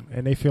home,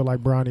 and they feel like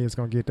Bronny is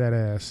gonna get that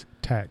ass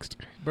taxed.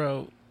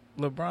 Bro,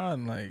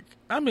 LeBron, like,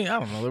 I mean, I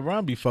don't know.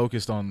 LeBron be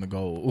focused on the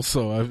goal,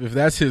 so if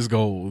that's his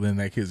goal, then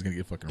that kid's gonna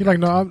get fucking. You're like,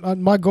 no,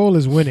 my goal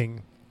is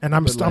winning. And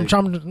I'm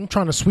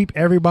trying to sweep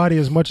everybody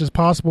as much as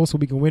possible so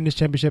we can win this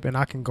championship and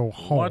I can go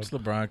home. Watch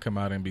LeBron come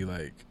out and be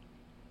like,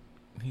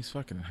 he's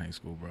fucking in high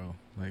school, bro.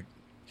 Like,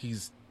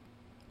 he's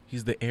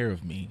the heir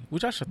of me.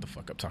 Which I shut the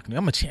fuck up talking to.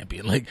 I'm a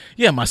champion. Like,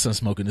 yeah, my son's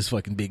smoking this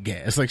fucking big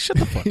gas. Like, shut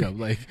the fuck up.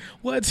 Like,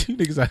 what? You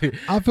niggas out here?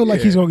 I feel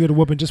like he's gonna get a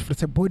whooping just for the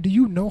say, boy, do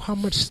you know how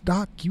much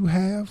stock you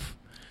have?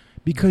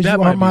 Because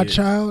you are my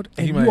child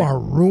and you are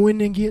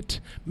ruining it,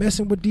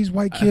 messing with these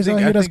white kids out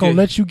here that's going to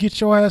let you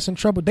get your ass in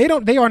trouble. They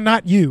are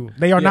not you.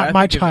 They are not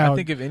my child. I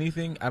think if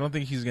anything, I don't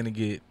think he's going to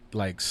get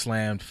like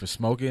slammed for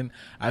smoking.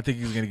 I think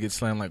he's going to get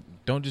slammed like,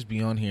 don't just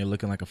be on here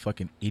looking like a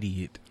fucking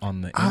idiot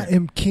on the internet. I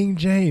am King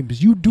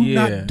James. You do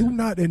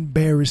not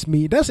embarrass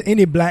me. That's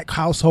any black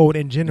household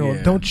in general.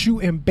 Yeah. Don't you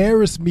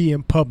embarrass me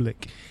in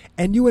public.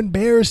 And you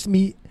embarrassed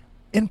me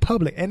in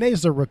public, and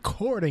there's a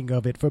recording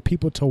of it for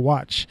people to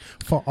watch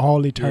for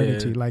all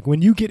eternity. Yeah. Like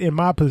when you get in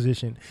my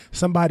position,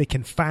 somebody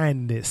can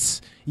find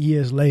this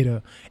years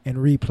later and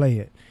replay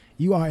it.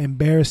 You are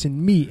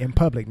embarrassing me in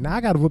public. Now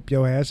I gotta whoop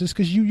your ass just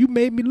because you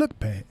made me look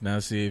bad. Now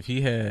see, if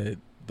he had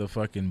the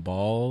fucking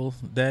ball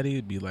daddy,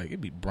 it'd be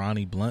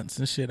Bronny Blunts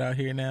and shit out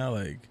here now.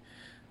 Like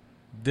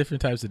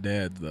different types of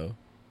dads though.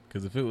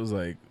 Because if it was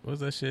like, what was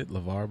that shit?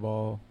 LeVar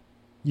Ball.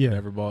 Yeah.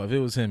 Whatever ball. If it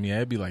was him, yeah,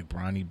 it'd be like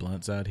Bronny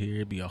Blunts out here.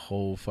 It'd be a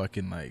whole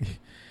fucking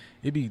like,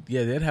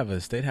 they'd have a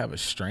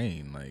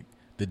strain, like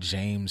the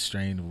James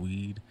strain of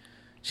weed,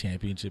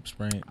 championship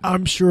strain.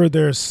 I'm sure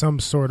there's some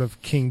sort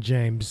of King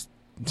James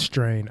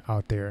strain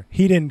out there.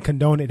 He didn't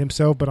condone it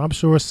himself, but I'm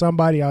sure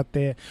somebody out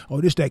there,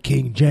 this that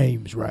King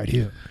James right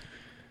here.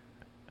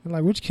 I'm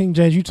like, which King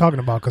James you talking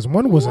about? Because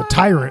one was a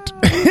tyrant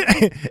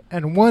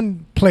and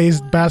one plays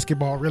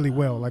basketball really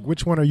well. Like,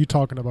 which one are you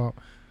talking about?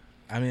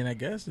 I mean, I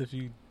guess if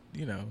you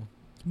know.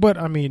 But,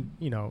 I mean,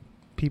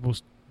 people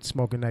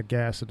smoking that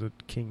gas of the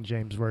King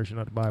James version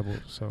of the Bible.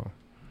 So,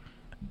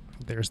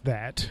 there's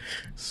that.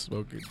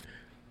 Smoking.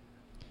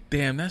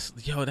 Damn,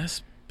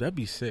 that'd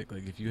be sick.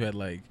 Like, if you had,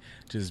 like,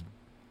 just,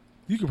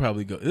 you could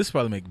probably this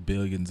probably make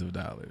billions of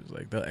dollars.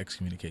 Like, they'll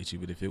excommunicate you.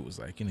 But if it was,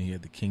 like, you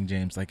had the King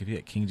James, like, if you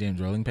had King James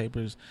rolling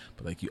papers,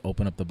 but, like, you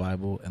open up the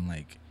Bible and,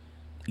 like,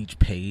 each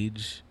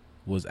page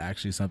was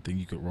actually something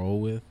you could roll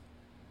with,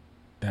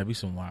 that'd be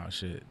some wild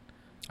shit.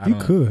 You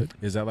could.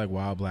 Is that like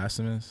wild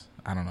blasphemous?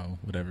 I don't know.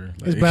 Whatever.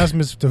 Like, it's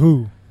blasphemous to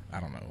who?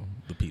 I don't know.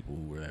 The people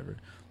who whatever.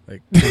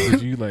 Like,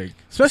 if you like,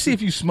 especially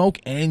if you smoke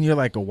and you're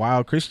like a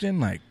wild Christian,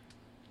 like,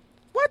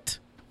 what?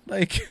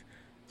 Like,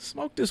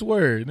 smoke this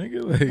word,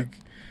 nigga. Like,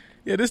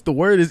 yeah, the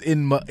word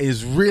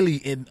is really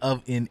in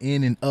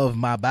and of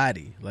my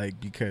body, like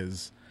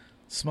because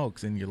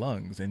smoke's in your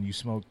lungs and you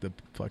smoke the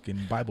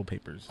fucking Bible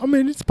papers. I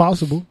mean, it's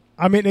possible.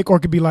 I mean, it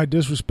could be like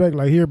disrespect.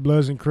 Like here,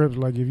 Bloods and Crips.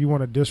 Like if you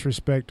want to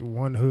disrespect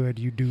one hood,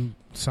 you do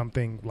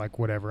something like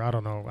whatever. I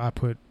don't know. I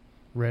put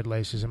red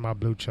laces in my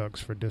blue chucks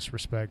for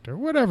disrespect or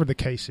whatever the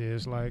case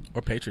is. Like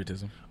or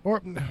patriotism.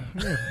 Or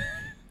yeah.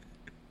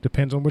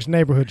 Depends on which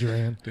neighborhood you're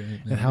in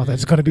and how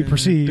that's going to be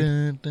perceived.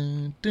 Yep.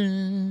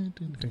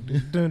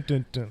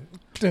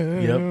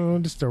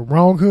 Just the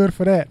wrong hood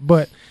for that.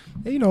 But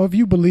if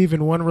you believe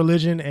in one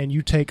religion and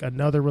you take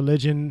another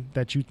religion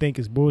that you think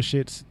is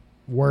bullshit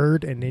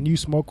word and then you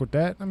smoke with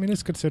that, I mean,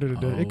 it's considered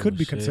it could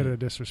be shit. considered a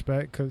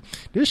disrespect because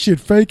this shit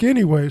fake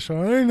anyway.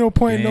 So there ain't no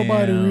point in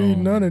nobody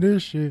reading none of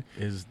this shit.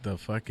 Is the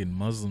fucking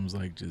Muslims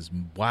like just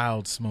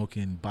wild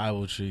smoking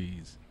Bible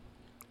trees?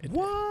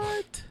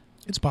 What?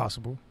 It's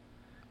possible.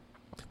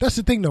 That's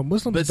the thing, though.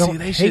 Muslims But don't see,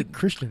 they hate should-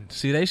 Christians.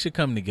 See, they should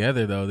come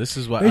together though. This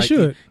is why They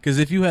should. Because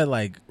if you had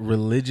like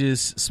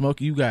religious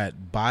smoke, you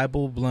got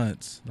Bible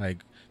blunts, like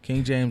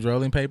King James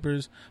rolling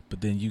papers,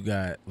 but then you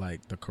got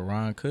like the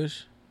Quran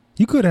Kush.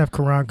 You could have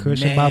Quran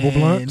Kush and Bible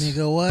blunts.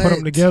 Nigga, what? Put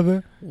them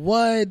together.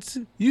 What?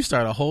 You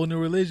start a whole new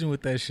religion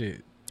with that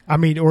shit. I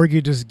mean, or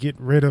you just get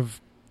rid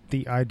of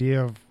the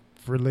idea of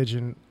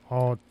religion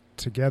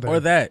altogether. Or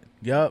that.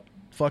 Yup.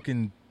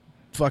 Fucking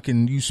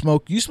you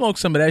smoke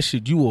some of that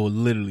shit, you will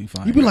literally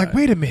find You'd be God. like,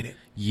 wait a minute.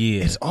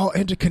 Yeah. It's all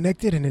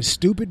interconnected and it's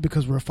stupid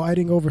because we're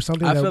fighting over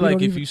something I that feel we like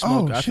don't if even... you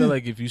smoke Oh, I shit. feel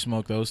like if you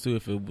smoke those two,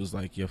 if it was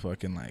like your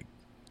fucking like,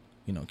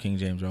 you know, King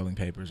James rolling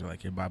papers or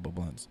like your Bible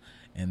blunts,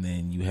 and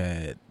then you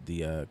had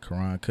the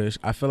Quran Kush,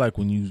 I feel like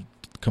when you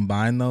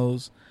combine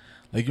those,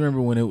 like you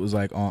remember when it was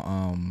like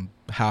on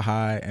How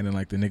High, and then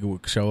like the nigga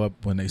would show up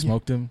when they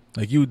smoked him,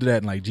 like you would do that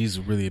and like Jesus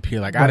would really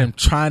appear. Like Right. I've been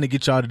trying to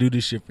get y'all to do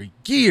this shit for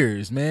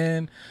years,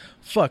 man.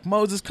 Fuck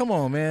Moses, come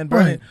on, man, burn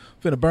Right. it,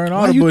 finna burn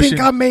all Why the you bush. think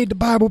I made the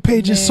Bible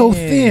pages so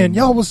Man. thin?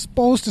 Y'all was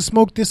supposed to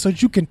smoke this so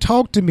you can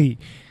talk to me.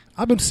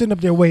 I've been sitting up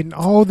there waiting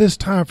all this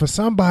time for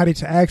somebody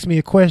to ask me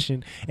a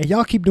question, and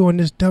y'all keep doing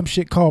this dumb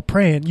shit called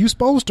praying. You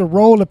supposed to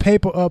roll the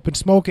paper up and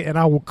smoke it, and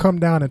I will come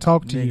down and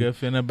talk to Nigga you.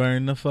 finna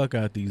burn the fuck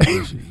out these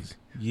bushes.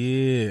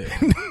 Yeah.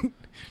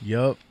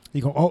 Yup.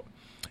 You go,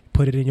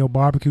 put it in your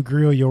barbecue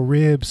grill. Your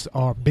ribs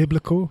are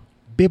biblical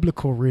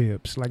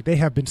ribs. Like they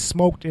have been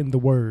smoked in the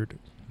word.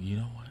 You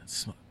know what?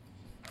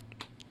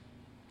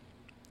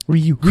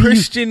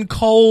 Christian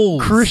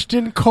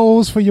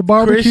coals for your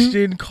barbecue.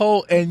 Christian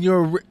coal and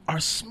are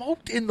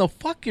smoked in the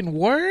fucking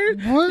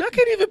word. What? Y'all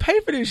can't even pay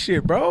for this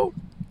shit, bro.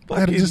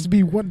 That'll Fucking- just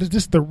be what?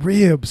 Just the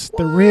ribs.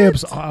 The What?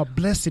 ribs are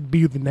blessed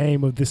be the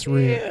name of this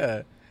rib.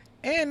 yeah,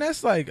 and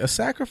that's like a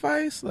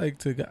sacrifice, like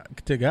to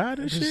God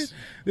and Just- shit.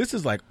 This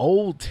is like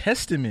Old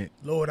Testament.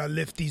 Lord, I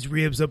lift these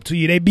ribs up to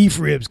you. They beef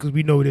ribs because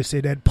we know they say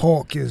that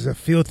pork is a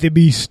filthy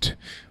beast.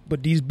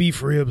 But these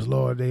beef ribs,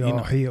 Lord, they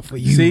are here for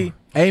you. See,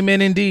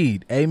 amen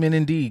indeed, amen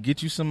indeed.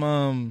 Get you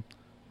some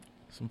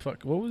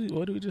fuck. What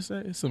did we just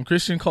say? Some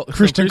Christian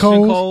Christian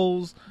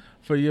coals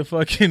for your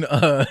fucking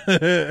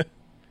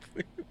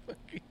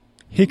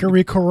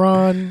Hickory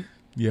Quran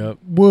Yep.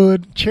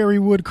 wood, cherry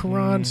wood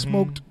Quran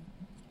smoked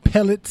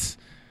pellets.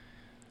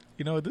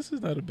 You know what? This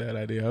is not a bad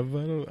idea.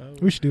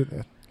 We should do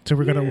that. So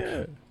we're gonna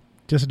Yeah.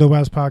 Just a Dope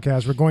Ass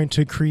Podcast. We're going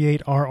to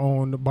create our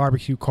own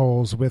barbecue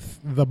coals with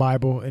the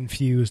Bible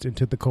infused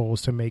into the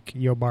coals to make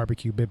your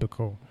barbecue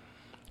biblical.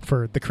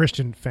 For the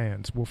Christian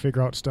fans, we'll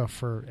figure out stuff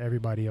for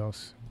everybody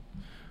else,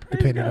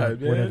 depending God, on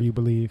whatever man. you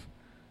believe.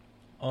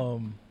 I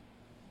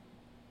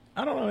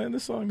don't know, man.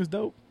 This song is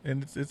dope,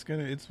 and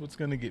it's what's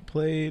gonna get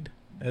played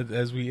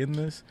as we end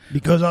this.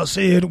 Because I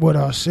said what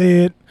I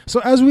said. So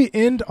as we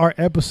end our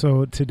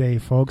episode today,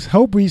 folks,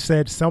 hope we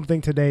said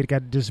something today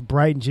that just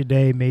brightened your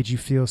day, made you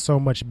feel so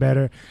much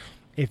better.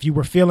 If you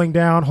were feeling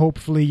down,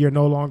 hopefully you're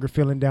no longer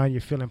feeling down. You're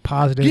feeling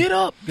positive. Get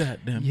up,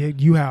 goddamn.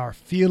 You are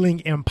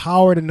feeling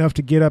empowered enough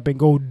to get up and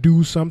go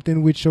do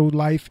something with your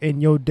life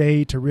and your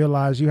day, to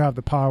realize you have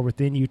the power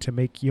within you to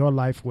make your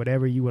life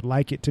whatever you would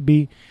like it to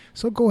be.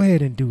 So go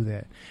ahead and do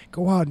that.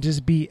 Go out and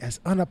just be as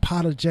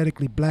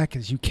unapologetically black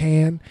as you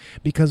can,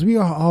 because we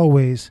are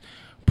always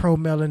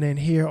pro-melanin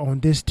here on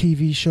this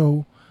TV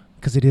show,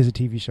 because it is a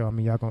TV show. I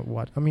mean, y'all gonna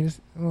watch. I mean,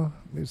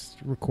 it's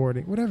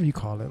recording, whatever you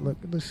call it. Look,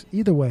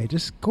 either way,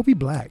 just go be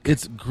black.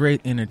 It's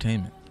great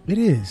entertainment. It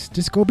is.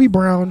 Just go be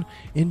brown,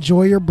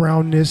 enjoy your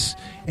brownness,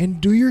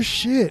 and do your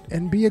shit,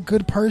 and be a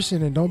good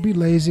person, and don't be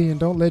lazy, and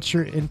don't let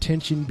your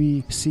intention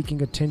be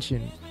seeking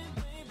attention,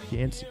 you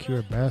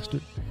insecure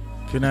bastard.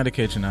 If you're not a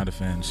kid, you're not a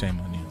fan. Shame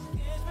on you.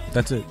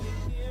 That's it.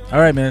 All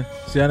right, man.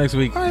 See y'all next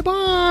week. Bye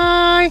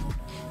bye.